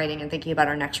songwriting and thinking about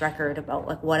our next record, about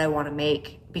like what I want to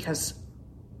make, because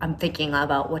I'm thinking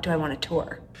about what do I want to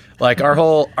tour. Like our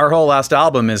whole last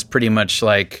album is pretty much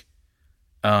like,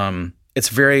 it's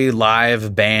very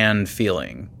live band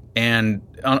feeling. And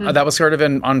that was sort of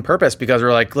on purpose, because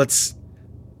we're like, let's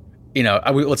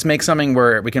make something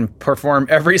where we can perform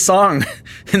every song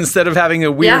instead of having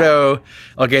a weirdo.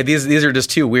 Yeah. Okay, these are just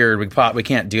too weird. We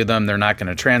can't do them. They're not going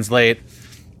to translate.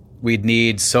 We'd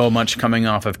need so much coming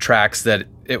off of tracks that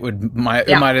it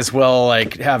might as well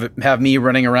like have me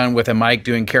running around with a mic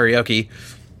doing karaoke.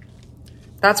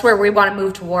 That's where we want to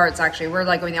move towards, actually. We're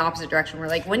like going the opposite direction. We're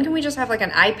like, when can we just have like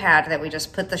an iPad that we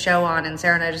just put the show on, and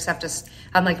Sarah and I just have to,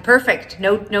 I'm like, perfect.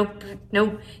 No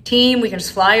team. We can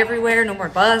just fly everywhere. No more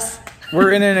bus.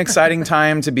 We're in an exciting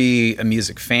time to be a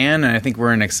music fan. And I think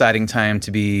we're in an exciting time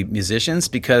to be musicians,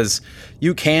 because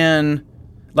you can,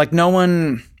 like,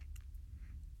 you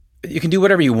can do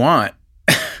whatever you want.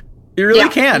 You really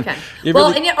can. You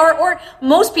can. Or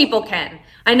most people can.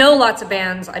 I know lots of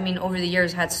bands, over the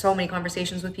years, had so many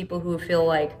conversations with people who feel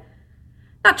like,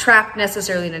 not trapped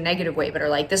necessarily in a negative way, but are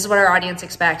like, this is what our audience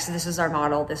expects, this is our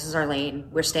model, this is our lane,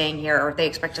 we're staying here, or they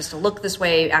expect us to look this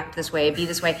way, act this way, be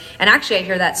this way. And actually, I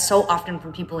hear that so often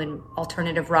from people in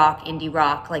alternative rock, indie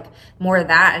rock, like more of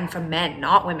that, and from men,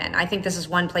 not women. I think this is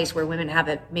one place where women have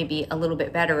it maybe a little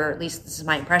bit better, or at least this is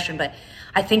my impression, but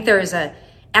I think there is a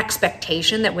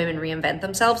expectation that women reinvent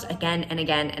themselves again and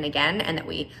again and again, and that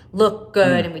we look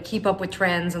good and we keep up with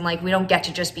trends, and like we don't get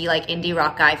to just be like indie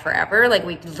rock guy forever. Like,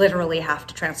 we literally have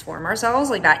to transform ourselves.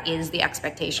 Like, that is the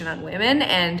expectation on women.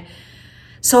 And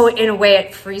so in a way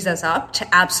it frees us up to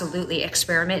absolutely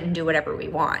experiment and do whatever we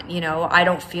want. I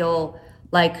don't feel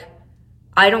like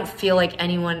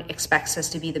anyone expects us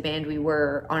to be the band we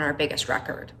were on our biggest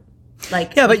record.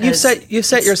 Like, yeah, but you've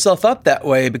set yourself up that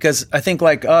way, because I think,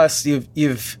 like us,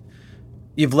 you've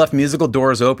left musical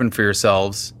doors open for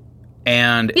yourselves,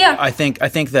 and I think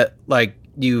that like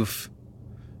you've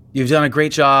done a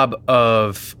great job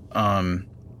of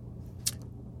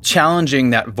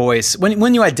challenging that voice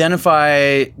when you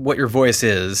identify what your voice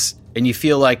is, and you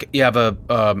feel like you have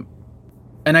an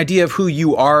idea of who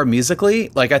you are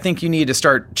musically. Like, I think you need to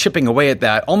start chipping away at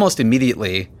that almost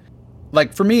immediately.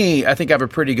 Like, for me, I think I have a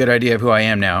pretty good idea of who I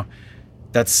am now.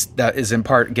 That is in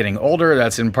part getting older.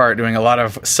 That's in part doing a lot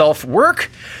of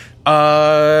self-work.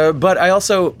 But I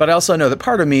also know that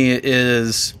part of me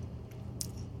is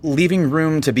leaving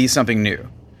room to be something new.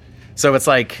 So it's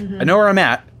like, I know where I'm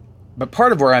at, but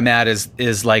part of where I'm at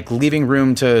is like leaving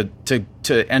room to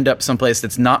end up someplace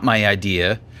that's not my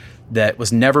idea, that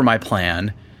was never my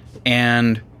plan,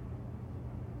 and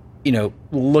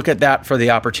look at that for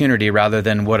the opportunity rather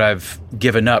than what I've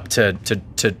given up to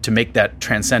make that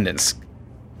transcendence.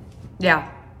 Yeah,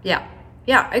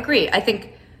 I agree. I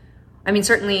think,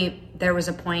 certainly there was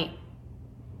a point,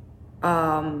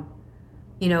 in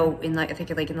in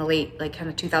the late, kind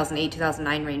of 2008,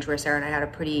 2009 range, where Sarah and I had a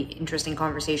pretty interesting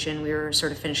conversation. We were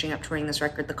sort of finishing up touring this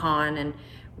record, The Con, and,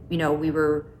 we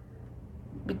were,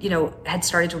 had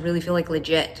started to really feel like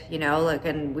legit,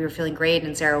 and we were feeling great.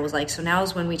 And Sarah was like, so now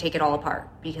is when we take it all apart,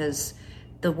 because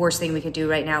the worst thing we could do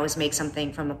right now is make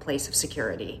something from a place of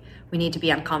security. We need to be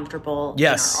uncomfortable in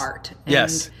our art.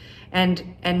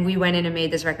 And we went in and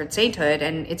made this record, Sainthood.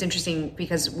 And it's interesting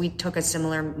because we took a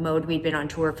similar mode. We'd been on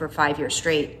tour for 5 years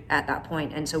straight at that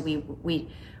point. And so we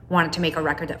wanted to make a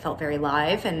record that felt very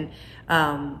live. And,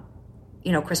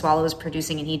 Chris Wallow was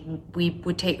producing, and we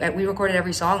recorded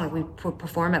every song. Like, we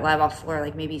perform it live off the floor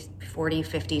like maybe 40,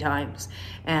 50 times.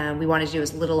 And we wanted to do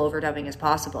as little overdubbing as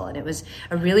possible. And it was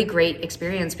a really great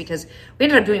experience because we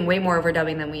ended up doing way more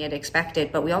overdubbing than we had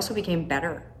expected, but we also became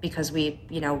better because we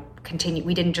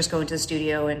didn't just go into the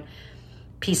studio and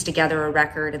piece together a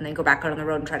record and then go back out on the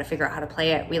road and try to figure out how to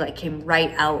play it. We came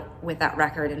right out with that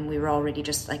record, and we were already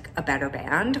just like a better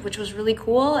band, which was really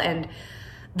cool. And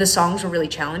the songs were really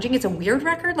challenging. It's a weird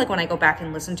record. Like, when I go back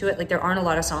and listen to it, like, there aren't a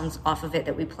lot of songs off of it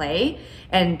that we play.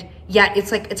 And yet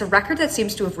it's a record that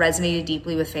seems to have resonated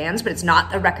deeply with fans, but it's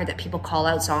not a record that people call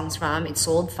out songs from. It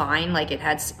sold fine. Like, it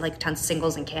had like tons of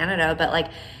singles in Canada,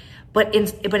 but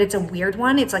it's a weird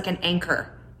one. It's like an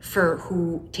anchor for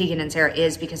who Tegan and Sara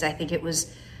is, because I think it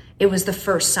was the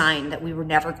first sign that we were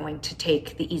never going to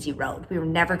take the easy road. We were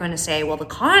never going to say, well, the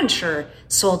Con sure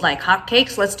sold like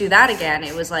hotcakes, let's do that again.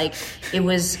 It was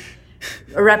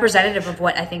a representative of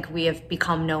what I think we have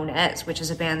become known as, which is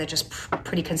a band that just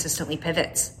pretty consistently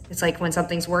pivots. It's like, when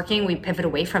something's working, we pivot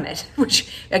away from it,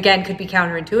 which again could be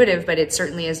counterintuitive, but it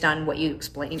certainly has done what you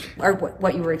explained, or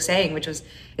what you were saying, which was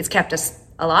it's kept us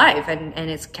alive, and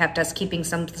it's kept us keeping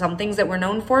some things that we're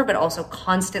known for, but also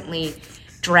constantly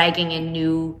dragging in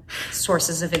new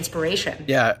sources of inspiration.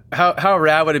 Yeah. How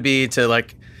rad would it be to,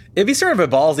 like, it'd be sort of a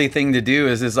ballsy thing to do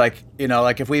is like,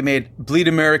 like if we made Bleed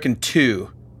American 2,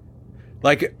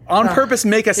 like, on purpose,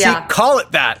 make a call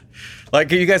it that.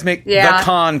 Like, you guys make The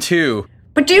Con 2.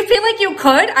 But do you feel like you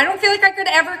could? I don't feel like I could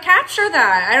ever capture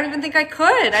that. I don't even think I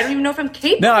could. I don't even know if I'm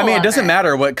capable. No, I mean, it doesn't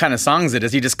matter what kind of songs it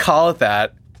is. You just call it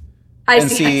that. I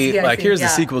see, here's the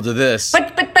sequel to this.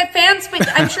 But fans,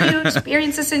 I'm sure you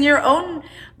experience this in your own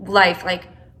life.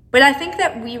 But I think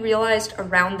that we realized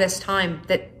around this time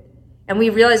and we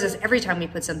realize this every time we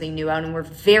put something new out, and we're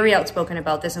very outspoken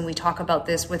about this, and we talk about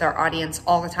this with our audience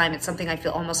all the time. It's something I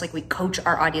feel almost like we coach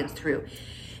our audience through.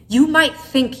 You might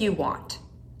think you want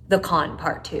The Con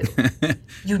Part 2.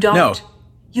 You don't. No,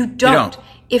 you don't.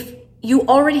 If you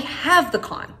already have The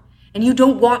Con, and you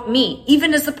don't want me,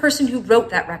 even as the person who wrote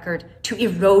that record, to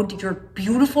erode your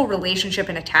beautiful relationship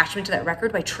and attachment to that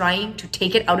record by trying to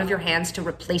take it out of your hands to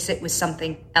replace it with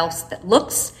something else that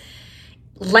looks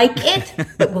like it,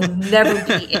 but will never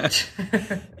be it.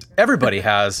 Everybody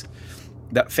has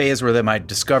that phase where they might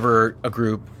discover a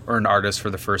group or an artist for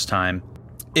the first time.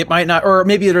 It might not, or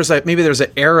maybe there's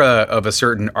an era of a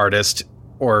certain artist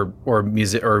or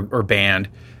music or band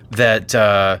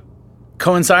that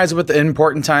coincides with the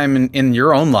important time in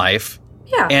your own life.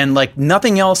 Yeah. And like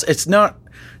nothing else, it's not,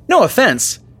 no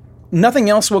offense, nothing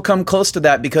else will come close to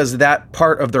that because that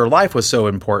part of their life was so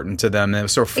important to them. It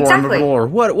was so formidable or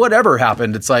whatever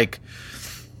happened. It's like.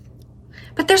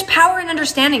 But there's power in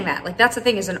understanding that. Like, that's the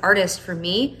thing, as an artist, for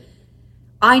me,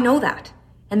 I know that.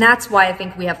 And that's why I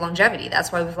think we have longevity.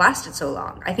 That's why we've lasted so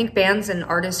long. I think bands and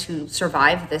artists who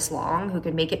survive this long, who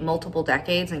can make it multiple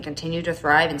decades and continue to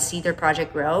thrive and see their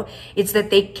project grow, it's that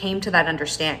they came to that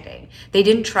understanding. They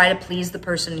didn't try to please the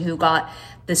person who got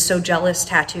the So Jealous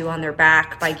tattoo on their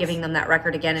back by giving them that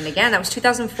record again and again. That was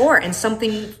 2004, and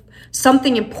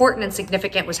something important and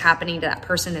significant was happening to that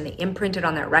person, and they imprinted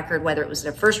on that record, whether it was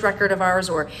their first record of ours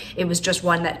or it was just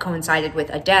one that coincided with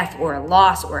a death or a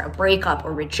loss or a breakup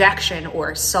or rejection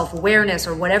or self-awareness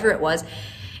or whatever it was.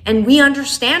 And we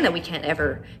understand that we can't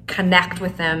ever connect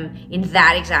with them in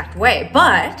that exact way,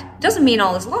 but it doesn't mean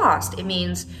all is lost. It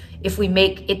means if we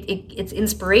make it's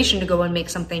inspiration to go and make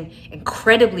something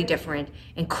incredibly different,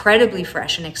 incredibly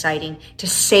fresh and exciting, to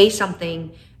say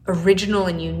something original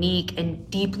and unique and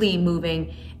deeply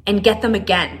moving, and get them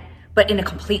again, but in a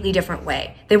completely different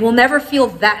way. They will never feel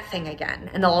that thing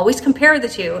again, and they'll always compare the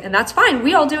two, and that's fine.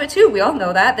 We all do it too. We all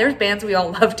know that. There's bands we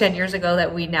all loved 10 years ago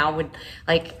that we now would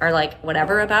are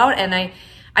whatever about, and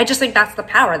I just think that's the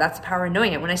power. That's the power of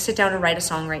knowing it. When I sit down to write a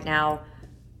song right now,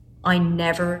 I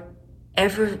never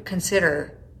ever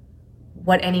consider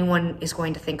what anyone is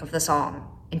going to think of the song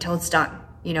until it's done.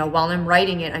 While I'm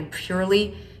writing it, I'm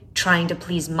purely trying to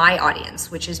please my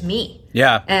audience, which is me.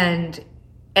 Yeah. And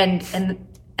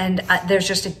there's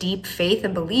just a deep faith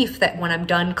and belief that when I'm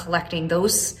done collecting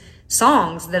those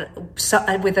songs, that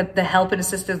with the help and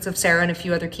assistance of Sara and a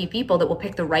few other key people, that we'll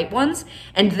pick the right ones,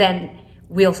 and then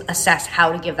we'll assess how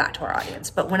to give that to our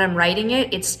audience. But when I'm writing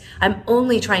it, I'm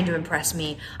only trying to impress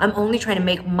me. I'm only trying to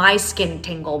make my skin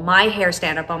tingle, my hair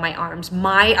stand up on my arms,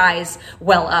 my eyes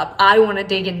well up. I want to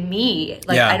dig in me.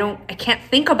 I can't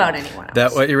think about anyone else.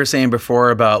 That what you were saying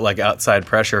before about like outside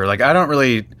pressure. Like I don't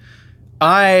really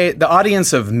the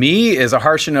audience of me is a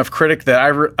harsh enough critic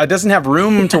that I doesn't have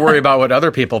room to worry about what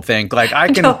other people think. Like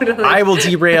Totally. I will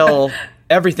derail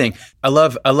everything. I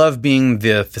love being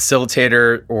the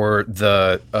facilitator or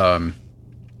the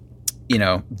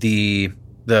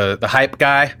the hype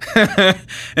guy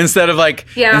instead of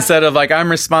like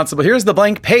I'm responsible. Here's the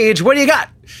blank page. What do you got?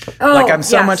 Oh, like I'm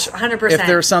so yes, much 100%. If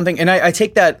there's something, and I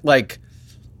take that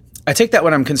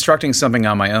when I'm constructing something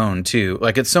on my own too.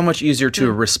 Like it's so much easier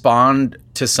to respond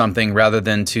to something rather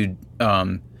than to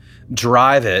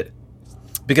drive it,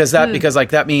 because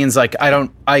that means like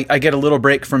I get a little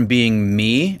break from being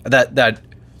me. That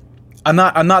I'm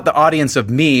not the audience of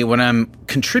me when I'm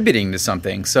contributing to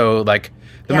something. So like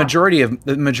the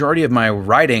majority of my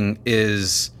writing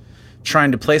is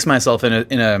trying to place myself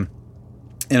in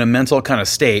a mental kind of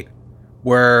state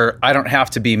where I don't have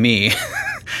to be me.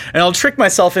 And I'll trick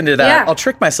myself into that. Yeah. I'll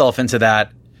trick myself into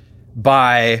that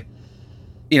by,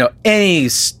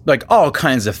 all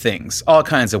kinds of things, all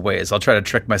kinds of ways. I'll try to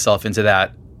trick myself into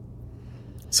that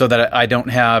so that I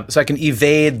can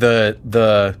evade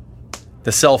the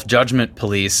self-judgment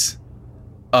police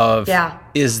of,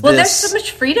 there's so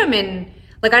much freedom in,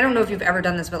 like, I don't know if you've ever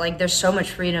done this, but like, there's so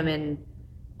much freedom in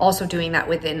also doing that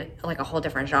within like a whole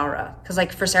different genre. Because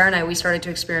like for Sarah and I, we started to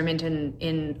experiment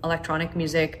in electronic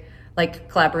music,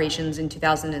 like collaborations in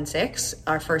 2006.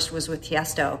 Our first was with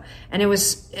Tiesto, and it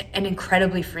was an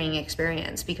incredibly freeing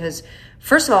experience because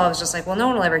first of all, I was just like, well, no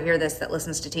one will ever hear this that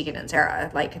listens to Tegan and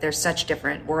Sarah. Like there's such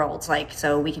different worlds, like,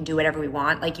 so we can do whatever we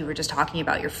want. Like you were just talking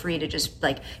about, you're free to just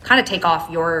like kind of take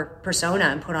off your persona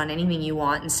and put on anything you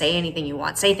want and say anything you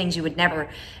want, say things you would never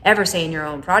ever say in your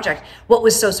own project. What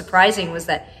was so surprising was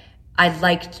that I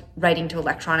liked writing to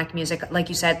electronic music. Like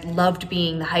you said, loved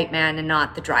being the hype man and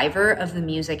not the driver of the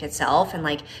music itself. And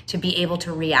like to be able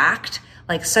to react,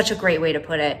 like such a great way to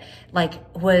put it, like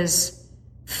was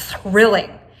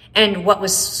thrilling. And what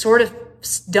was sort of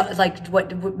like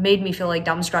what made me feel like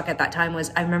dumbstruck at that time was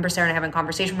I remember Sarah and I having a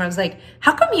conversation where I was like,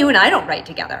 how come you and I don't write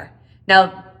together?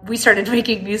 Now, we started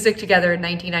making music together in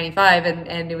 1995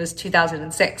 and it was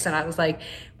 2006. And I was like,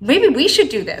 maybe we should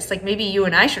do this. Like maybe you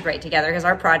and I should write together because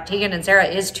our Tegan and Sarah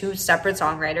is two separate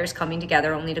songwriters coming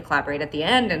together only to collaborate at the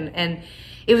end. And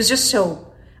it was just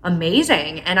so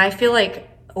amazing. And I feel like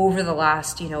over the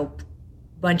last,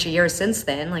 bunch of years since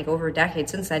then, like over a decade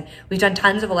since then, we've done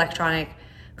tons of electronic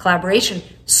collaboration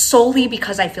solely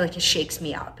because I feel like it shakes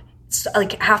me up. It's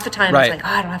like half the time It's like,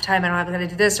 I don't have time. I don't have time to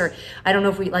do this. Or I don't know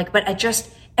if we like, but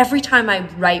every time I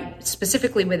write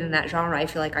specifically within that genre, I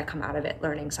feel like I come out of it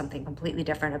learning something completely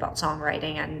different about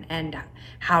songwriting and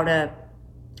how to,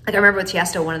 like I remember with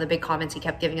Tiesto, one of the big comments he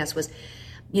kept giving us was,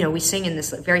 we sing in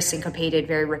this very syncopated,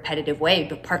 very repetitive way,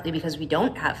 but partly because we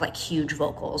don't have like huge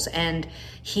vocals. And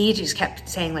he just kept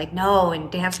saying like, no, in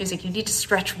dance music, you need to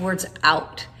stretch words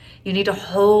out. You need to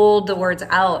hold the words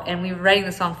out. And we were writing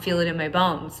the song Feel It in My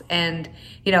Bones. And,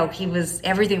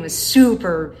 everything was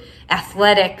super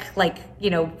athletic, like,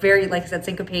 very, like I said,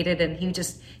 syncopated. And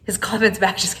his comments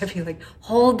back just kept being like,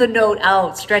 hold the note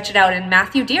out, stretch it out. And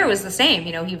Matthew Deere was the same.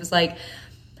 He was like,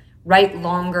 write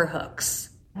longer hooks.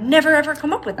 Never ever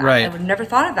come up with that. Right. I would never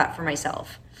thought of that for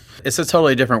myself. It's a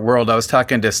totally different world. I was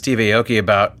talking to Steve Aoki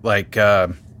about like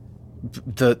the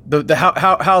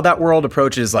how that world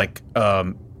approaches like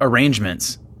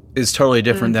arrangements is totally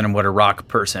different than what a rock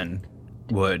person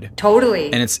would.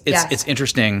 Totally. And it's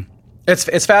interesting.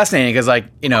 It's fascinating because like,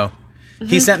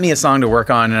 he sent me a song to work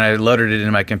on and I loaded it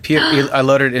into my computer. I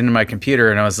loaded it into my computer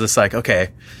and I was just like, okay,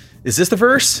 is this the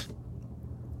verse?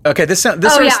 Okay, this sounds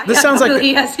like this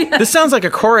sounds like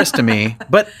a chorus to me,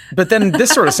 but then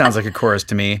this sort of sounds like a chorus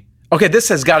to me. Okay, this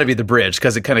has got to be the bridge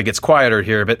because it kind of gets quieter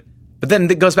here, but then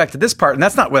it goes back to this part, and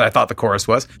that's not what I thought the chorus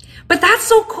was. But that's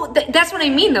so cool. That's what I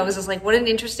mean, though. Is just like what an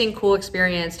interesting, cool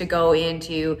experience to go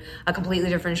into a completely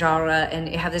different genre and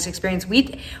have this experience.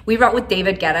 We wrote with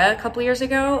David Guetta a couple years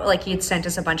ago. Like he had sent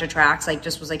us a bunch of tracks. Like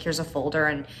just was like, here's a folder,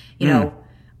 and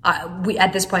we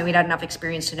at this point we'd had enough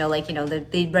experience to know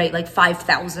they'd write like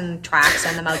 5,000 tracks,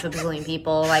 send them out to a bazillion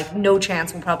people, like no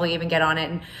chance we'll probably even get on it.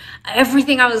 And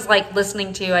everything I was like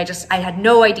listening to, I had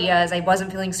no ideas. I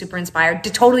wasn't feeling super inspired.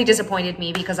 It totally disappointed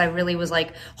me because I really was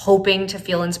like hoping to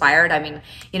feel inspired. I mean,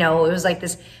 it was like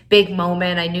this big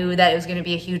moment. I knew that it was going to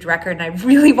be a huge record and I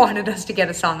really wanted us to get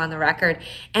a song on the record.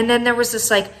 And then there was this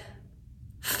like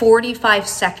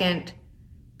 45-second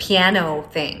piano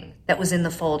thing that was in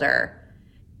the folder.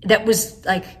 That was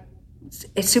like,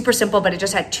 it's super simple, but it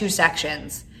just had 2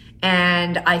 sections.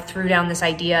 And I threw down this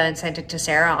idea and sent it to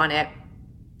Sarah on it.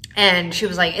 And she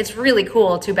was like, it's really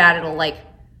cool. Too bad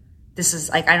this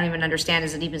is like, I don't even understand.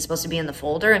 Is it even supposed to be in the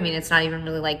folder? I mean, it's not even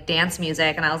really like dance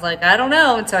music. And I was like, I don't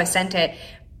know. And so I sent it,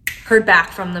 heard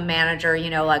back from the manager,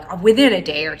 you know, like within a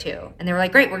day or two. And they were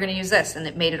like, great, we're going to use this. And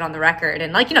it made it on the record.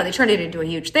 And like, you know, they turned it into a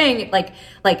huge thing. Like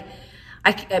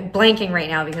I'm blanking right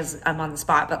now because I'm on the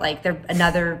spot, but like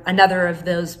another of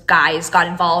those guys got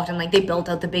involved and like they built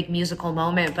out the big musical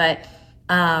moment. But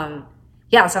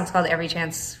yeah, the song's called Every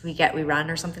Chance We Get, We Run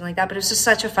or something like that. But it was just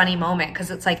such a funny moment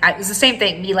because it's like, it was the same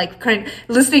thing. Me like kind of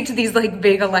listening to these like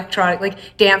big electronic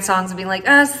like dance songs and being like,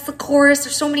 oh, it's the chorus.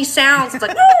 There's so many sounds. It's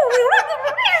like, and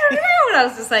I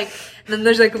was just like, and then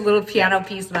there's like a little piano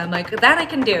piece and I'm like, that I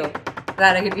can do.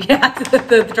 That I can do. Yeah,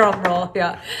 the drum roll.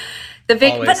 Yeah.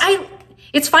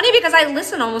 It's funny because I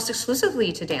listen almost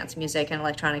exclusively to dance music and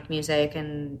electronic music.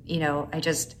 And, you know,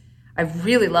 I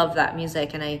really love that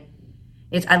music. And I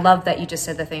love that you just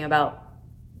said the thing about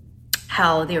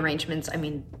how the arrangements, I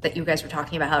mean, that you guys were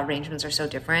talking about how arrangements are so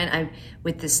different.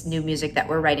 With this new music that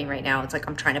we're writing right now, it's like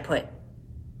I'm trying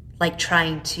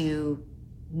to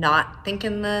not think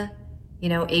in the, you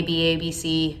know,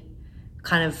 ABC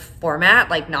kind of format,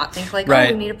 like not think like, right.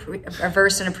 Oh, we need a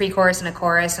verse and a pre-chorus and a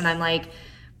chorus. And I'm like,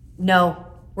 no,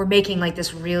 we're making like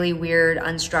this really weird,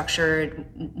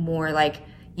 unstructured, more like,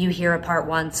 you hear a part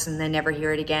once and then never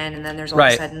hear it again. And then there's all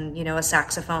of a sudden, you know, a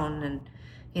saxophone and,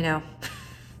 you know.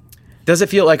 Does it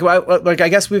feel like I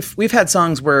guess we've had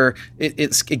songs where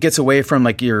it gets away from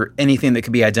like anything that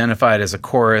could be identified as a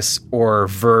chorus or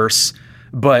verse,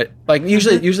 but like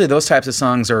usually those types of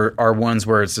songs are ones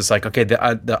where it's just like, okay,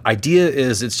 the idea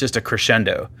is it's just a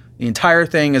crescendo. The entire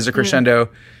thing is a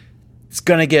crescendo. It's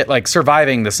gonna get like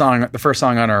Surviving, the first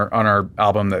song on our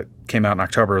album that came out in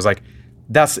October was like,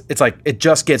 it's like it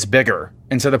just gets bigger,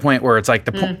 and to the point where it's like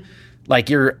like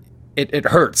it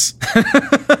hurts.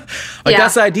 Like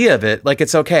that's the idea of it. Like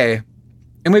it's okay.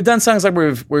 And we've done songs like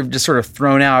we've just sort of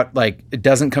thrown out, like it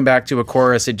doesn't come back to a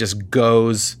chorus, it just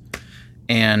goes,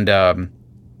 and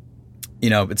you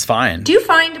know, it's fine. Do you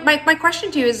find my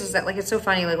question to you is that like it's so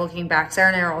funny, like looking back, Sarah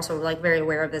and I are also like very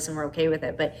aware of this and we're okay with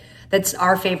it, but that's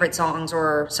our favorite songs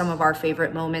or some of our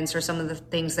favorite moments or some of the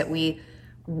things that we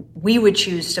would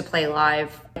choose to play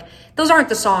live. Those aren't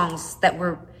the songs that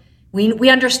we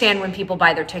understand when people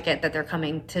buy their ticket that they're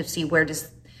coming to see where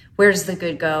does the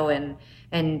good go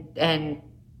and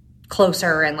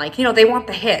Closer, and like, you know, they want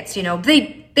the hits, you know,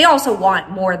 they also want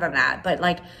more than that. But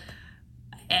like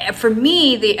for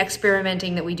me, the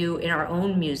experimenting that we do in our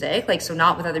own music, like, so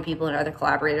not with other people and other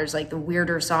collaborators, like the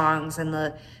weirder songs and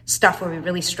the stuff where we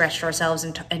really stretched ourselves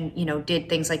and you know, did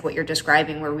things like what you're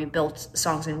describing, where we built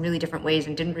songs in really different ways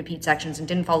and didn't repeat sections and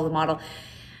didn't follow the model.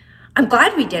 I'm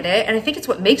glad we did it. And I think it's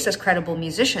what makes us credible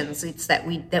musicians. It's that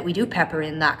we do pepper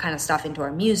in that kind of stuff into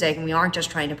our music, and we aren't just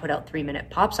trying to put out 3-minute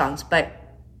pop songs, but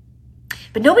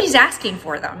nobody's asking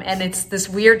for them. And it's this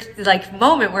weird like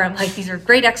moment where I'm like, these are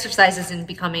great exercises in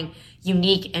becoming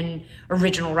unique and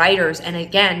original writers. And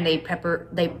again, they pepper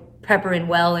in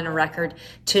well in a record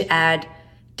to add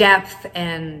depth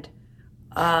and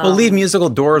leave musical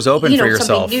doors open for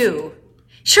yourself. Something new.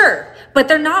 Sure, but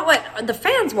they're not what the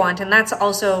fans want. And that's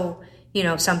also, you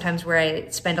know, sometimes where I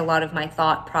spend a lot of my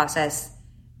thought process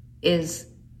is,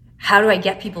 how do I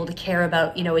get people to care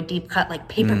about, you know, a deep cut like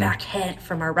Paperback Head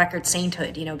from our record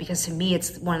Sainthood, you know, because to me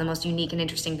it's one of the most unique and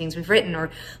interesting things we've written,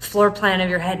 or Floor Plan of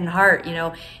Your Head and Heart, you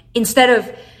know, instead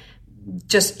of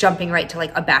just jumping right to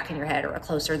like a Back in Your Head or a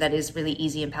Closer that is really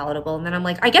easy and palatable. And then I'm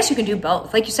like, I guess you can do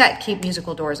both. Like you said, keep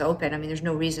musical doors open. I mean, there's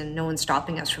no reason, no one's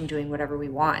stopping us from doing whatever we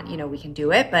want. You know, we can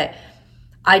do it. But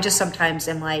I just sometimes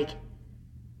am like,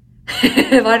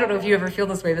 I don't know if you ever feel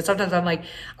this way, but sometimes I'm like,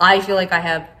 I feel like I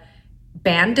have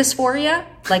band dysphoria.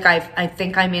 Like I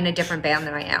think I'm in a different band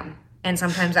than I am. And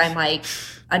sometimes I'm like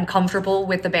uncomfortable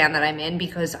with the band that I'm in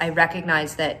because I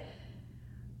recognize that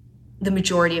the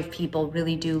majority of people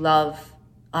really do love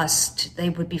us. They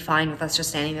would be fine with us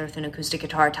just standing there with an acoustic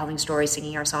guitar, telling stories,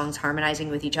 singing our songs, harmonizing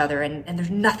with each other. And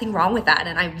there's nothing wrong with that.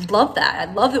 And I love that.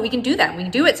 I love that we can do that. And we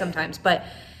can do it sometimes. But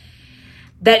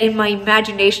that in my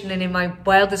imagination and in my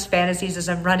wildest fantasies as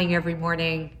I'm running every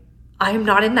morning, I am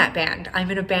not in that band. I'm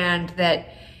in a band that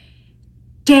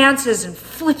dances and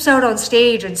flips out on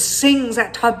stage and sings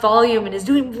at top volume and is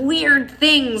doing weird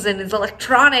things and is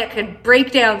electronic and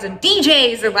breakdowns and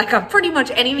DJs and like I'm pretty much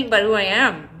anything but who I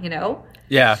am, you know?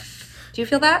 Yeah. Do you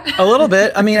feel that? A little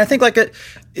bit. I mean, I think like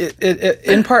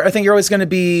in part, I think you're always going to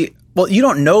be, well, you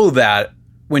don't know that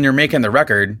when you're making the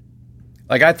record.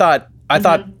 Like I thought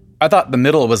The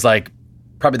Middle was like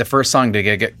probably the first song to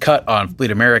get cut on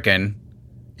Fleet American.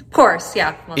 Of course,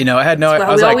 yeah. Well, you know, I had no.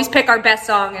 I was always pick our best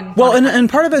song, and and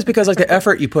part of it is because like the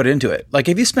effort you put into it. Like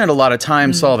if you spend a lot of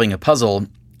time solving a puzzle,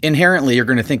 inherently you're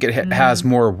going to think it has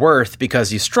more worth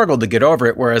because you struggled to get over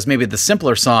it. Whereas maybe the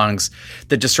simpler songs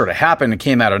that just sort of happened and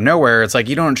came out of nowhere, it's like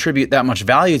you don't attribute that much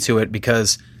value to it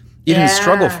because you didn't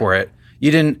struggle for it.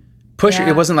 You didn't push it.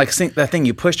 It wasn't like that thing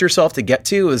you pushed yourself to get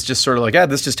to. It was just sort of like,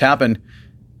 this just happened.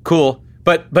 Cool.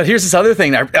 But here's this other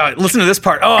thing. Listen to this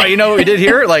part. Oh, you know what we did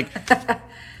here? Like,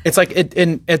 it's like,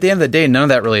 and at the end of the day, none of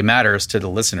that really matters to the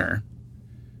listener.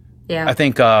 Yeah. I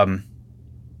think,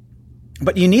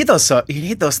 but you need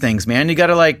those things, man. You got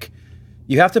to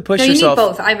you have to push yourself. You need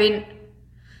both. I mean,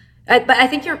 but I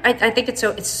think I think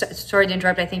it's sorry to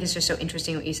interrupt. I think it's just so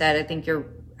interesting what you said. I think you're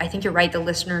right. The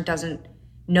listener doesn't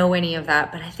know any of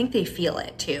that, but I think they feel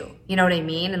it too. You know what I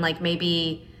mean? And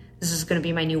maybe this is going to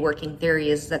be my new working theory,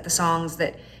 is that the songs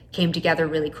that came together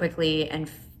really quickly and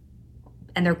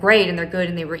they're great and they're good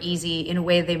and they were easy in a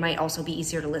way, they might also be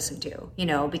easier to listen to,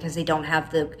 because they don't have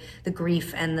the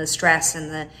grief and the stress and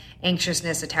the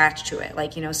anxiousness attached to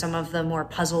it. Some of the more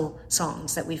puzzle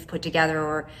songs that we've put together,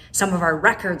 or some of our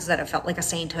records that have felt like a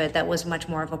sainthood, that was much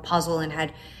more of a puzzle and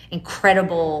had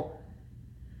incredible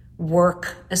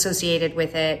work associated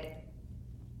with it.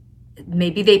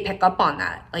 Maybe they pick up on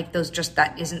that.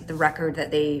 That isn't the record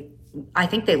that I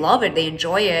think they love it. They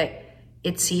enjoy it.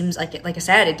 It seems like I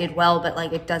said, it did well, but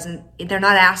they're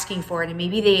not asking for it. And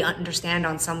maybe they understand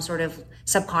on some sort of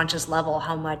subconscious level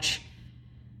how much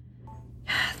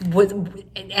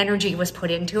energy was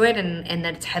put into it, and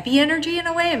that it's heavy energy in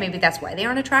a way. And maybe that's why they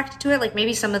aren't attracted to it.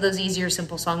 Maybe some of those easier,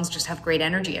 simple songs just have great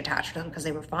energy attached to them because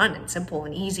they were fun and simple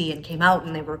and easy and came out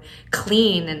and they were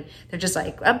clean and they're just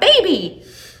like a baby.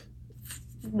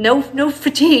 No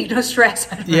fatigue, no stress.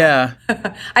 Yeah.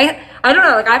 I don't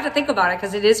know. I have to think about it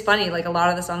because it is funny. A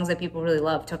lot of the songs that people really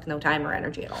love took no time or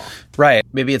energy at all. Right.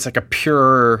 Maybe it's a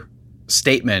pure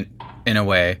statement in a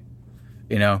way.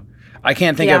 I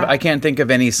can't think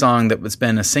of any song that has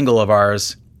been a single of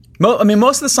ours. Most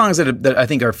of the songs that I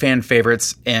think are fan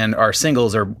favorites and are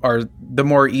singles are the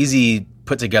more easy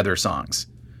put together songs.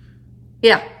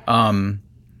 Yeah.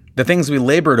 The things we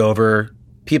labored over,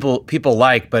 people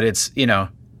like, but it's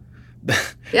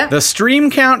the stream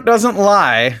count doesn't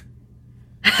lie.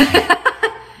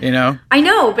 I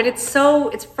know, but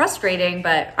it's frustrating.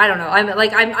 But I don't know.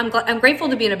 I'm grateful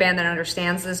to be in a band that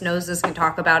understands this, knows this, can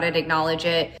talk about it, acknowledge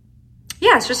it.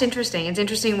 Yeah, it's just interesting. It's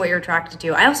interesting what you're attracted to.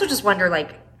 I also just wonder,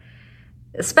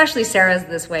 especially Sarah's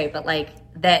this way, but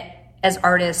that as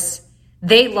artists,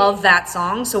 they love that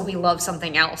song, so we love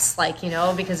something else,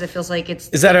 because it feels like it's...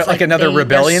 Is that another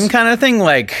rebellion kind of thing?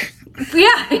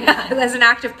 Yeah. As an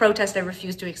act of protest, I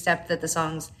refuse to accept that the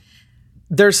songs...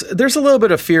 There's a little bit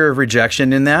of fear of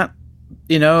rejection in that.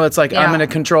 It's I'm going to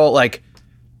control,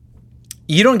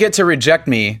 you don't get to reject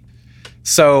me,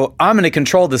 so I'm going to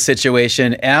control the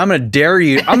situation, and I'm going to dare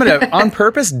you... I'm going to, on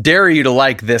purpose, dare you to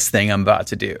like this thing I'm about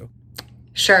to do.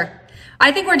 Sure.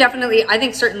 I think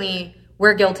certainly...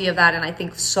 we're guilty of that, and I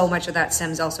think so much of that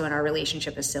stems also in our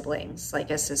relationship as siblings,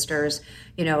 as sisters.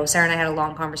 Sarah and I had a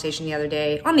long conversation the other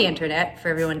day on the internet for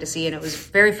everyone to see, and it was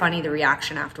very funny, the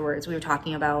reaction afterwards. We were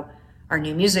talking about our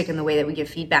new music and the way that we give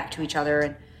feedback to each other,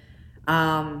 and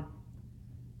and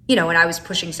I was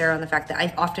pushing Sarah on the fact that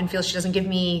I often feel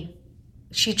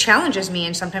she challenges me,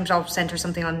 and sometimes I'll send her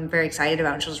something I'm very excited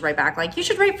about, and she'll just write back you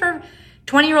should write for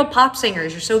 20-year-old pop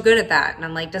singers, you're so good at that. And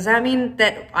I'm like, does that mean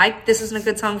that this isn't a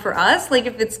good song for us?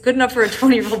 If it's good enough for a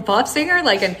 20-year-old pop singer?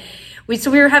 And we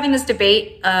were having this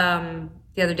debate the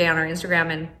other day on our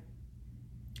Instagram, and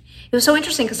it was so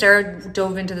interesting because Sarah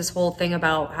dove into this whole thing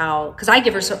about how, because I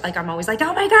give her I'm always like,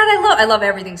 oh my God, I love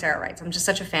everything Sarah writes. I'm just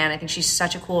such a fan. I think she's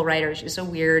such a cool writer. She's so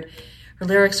weird. Her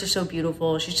lyrics are so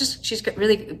beautiful. She's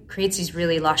really creates these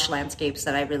really lush landscapes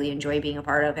that I really enjoy being a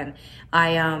part of. And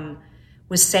I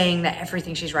was saying that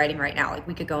everything she's writing right now,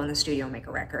 we could go in the studio and make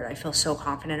a record. I feel so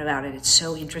confident about it. It's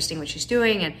so interesting what she's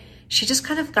doing. And she just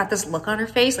kind of got this look on her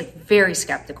face, very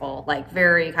skeptical,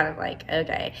 very kind of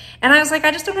okay. And I was like,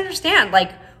 I just don't understand,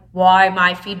 why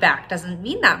my feedback doesn't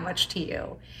mean that much to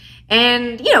you.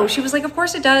 And, she was like, of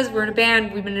course it does. We're in a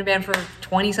band. We've been in a band for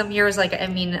 20-something years.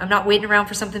 I'm not waiting around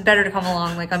for something better to come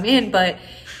along I'm in. But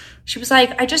she was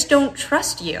like, I just don't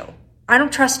trust you. I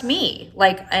don't trust me.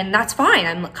 And that's fine.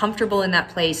 I'm comfortable in that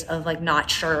place of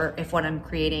not sure if what I'm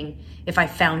creating, if I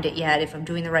found it yet, if I'm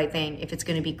doing the right thing, if it's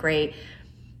going to be great.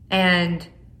 And,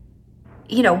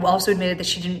 also admitted that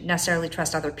she didn't necessarily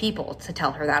trust other people to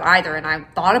tell her that either. And I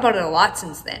thought about it a lot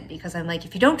since then, because I'm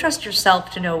if you don't trust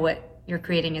yourself to know what you're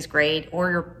creating is great, or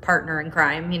your partner in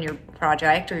crime in your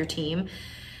project or your team,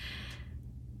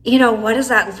 what does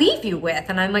that leave you with?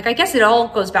 And I'm I guess it all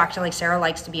goes back to Sarah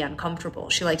likes to be uncomfortable.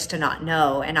 She likes to not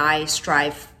know. And I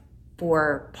strive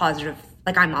for positive,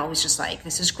 I'm always just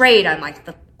this is great. I'm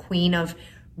the queen of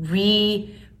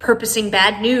repurposing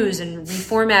bad news and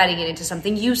reformatting it into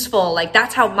something useful. Like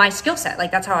that's how my skill set, like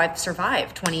that's how I've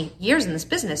survived 20 years in this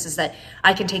business, is that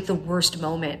I can take the worst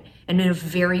moment and in a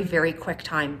very, very quick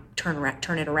time turn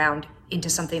it around into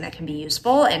something that can be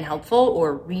useful and helpful,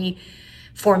 or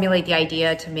reformulate the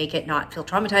idea to make it not feel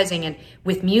traumatizing. And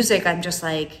with music, I'm just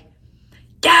like,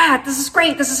 yeah, this is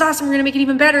great. This is awesome. We're going to make it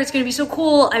even better. It's going to be so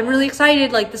cool. I'm really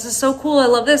excited. Like, this is so cool. I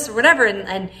love this, or whatever.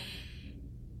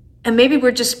 And maybe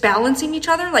we're just balancing each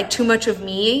other. Like, too much of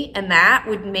me and that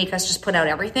would make us just put out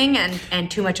everything.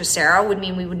 And too much of Sarah would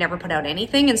mean we would never put out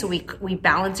anything. And so we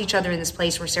balance each other in this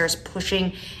place where Sarah's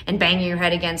pushing and banging her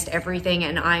head against everything.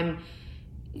 And I'm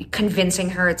convincing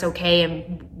her it's okay.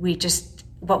 And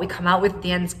what we come out with at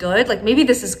the end's good. Like, maybe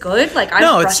this is good. Like,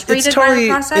 I'm frustrated by the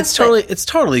process. It's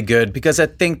totally good, because I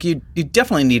think you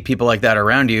definitely need people like that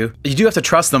around you. You do have to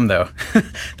trust them, though.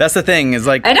 That's the thing, is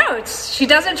like, I know she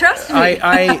doesn't trust me.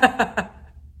 I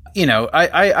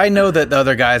know that the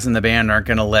other guys in the band aren't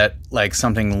going to let like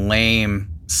something lame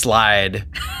slide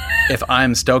if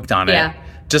I'm stoked on it. Yeah.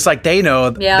 Just like they know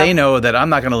that I'm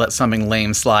not going to let something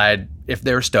lame slide if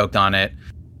they're stoked on it.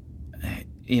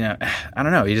 I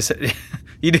don't know.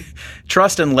 You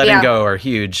trust and letting go are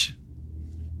huge.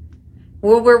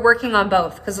 Well, we're working on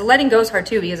both, because the letting go is hard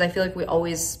too, because I feel like we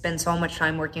always spend so much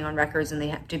time working on records and they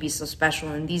have to be so special.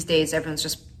 And these days, everyone's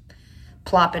just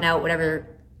plopping out whatever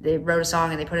they wrote a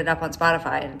song and they put it up on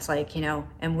Spotify, and it's like, and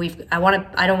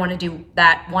I don't want to do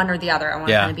that one or the other. I want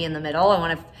to kind of be in the middle.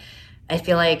 I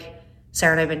feel like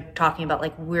Sarah and I have been talking about,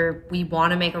 like, we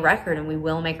want to make a record, and we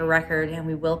will make a record, and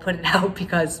we will put it out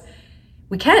because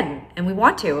we can, and we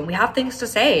want to, and we have things to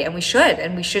say, and we should,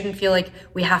 and we shouldn't feel like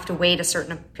we have to wait a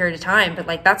certain period of time. But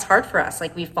like, that's hard for us.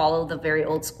 Like, we follow the very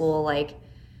old school, like,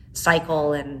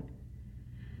 cycle, and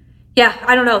yeah,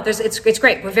 I don't know. It's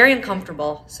great. We're very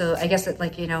uncomfortable. So I guess it's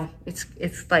like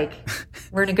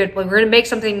we're going to make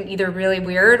something either really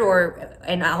weird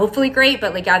and hopefully great,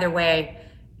 but like either way,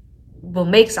 we'll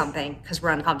make something because we're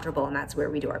uncomfortable, and that's where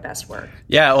we do our best work.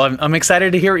 Yeah. Well, I'm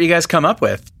excited to hear what you guys come up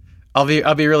with. I'll be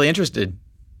really interested.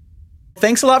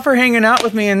 Thanks a lot for hanging out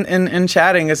with me and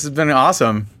chatting. This has been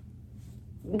awesome.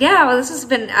 Yeah, well, this has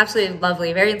been absolutely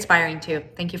lovely. Very inspiring too.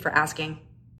 Thank you for asking.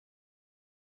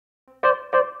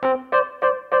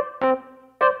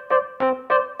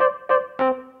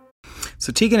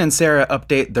 So Tegan and Sarah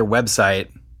update their website,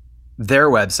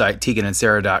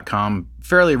 teganandsarah.com,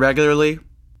 fairly regularly.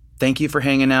 Thank you for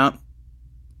hanging out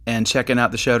and checking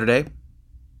out the show today.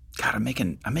 God, I'm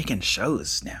making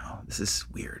shows now. This is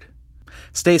weird.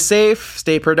 Stay safe,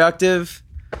 stay productive,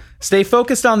 stay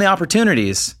focused on the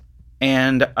opportunities,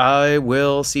 and I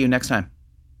will see you next time.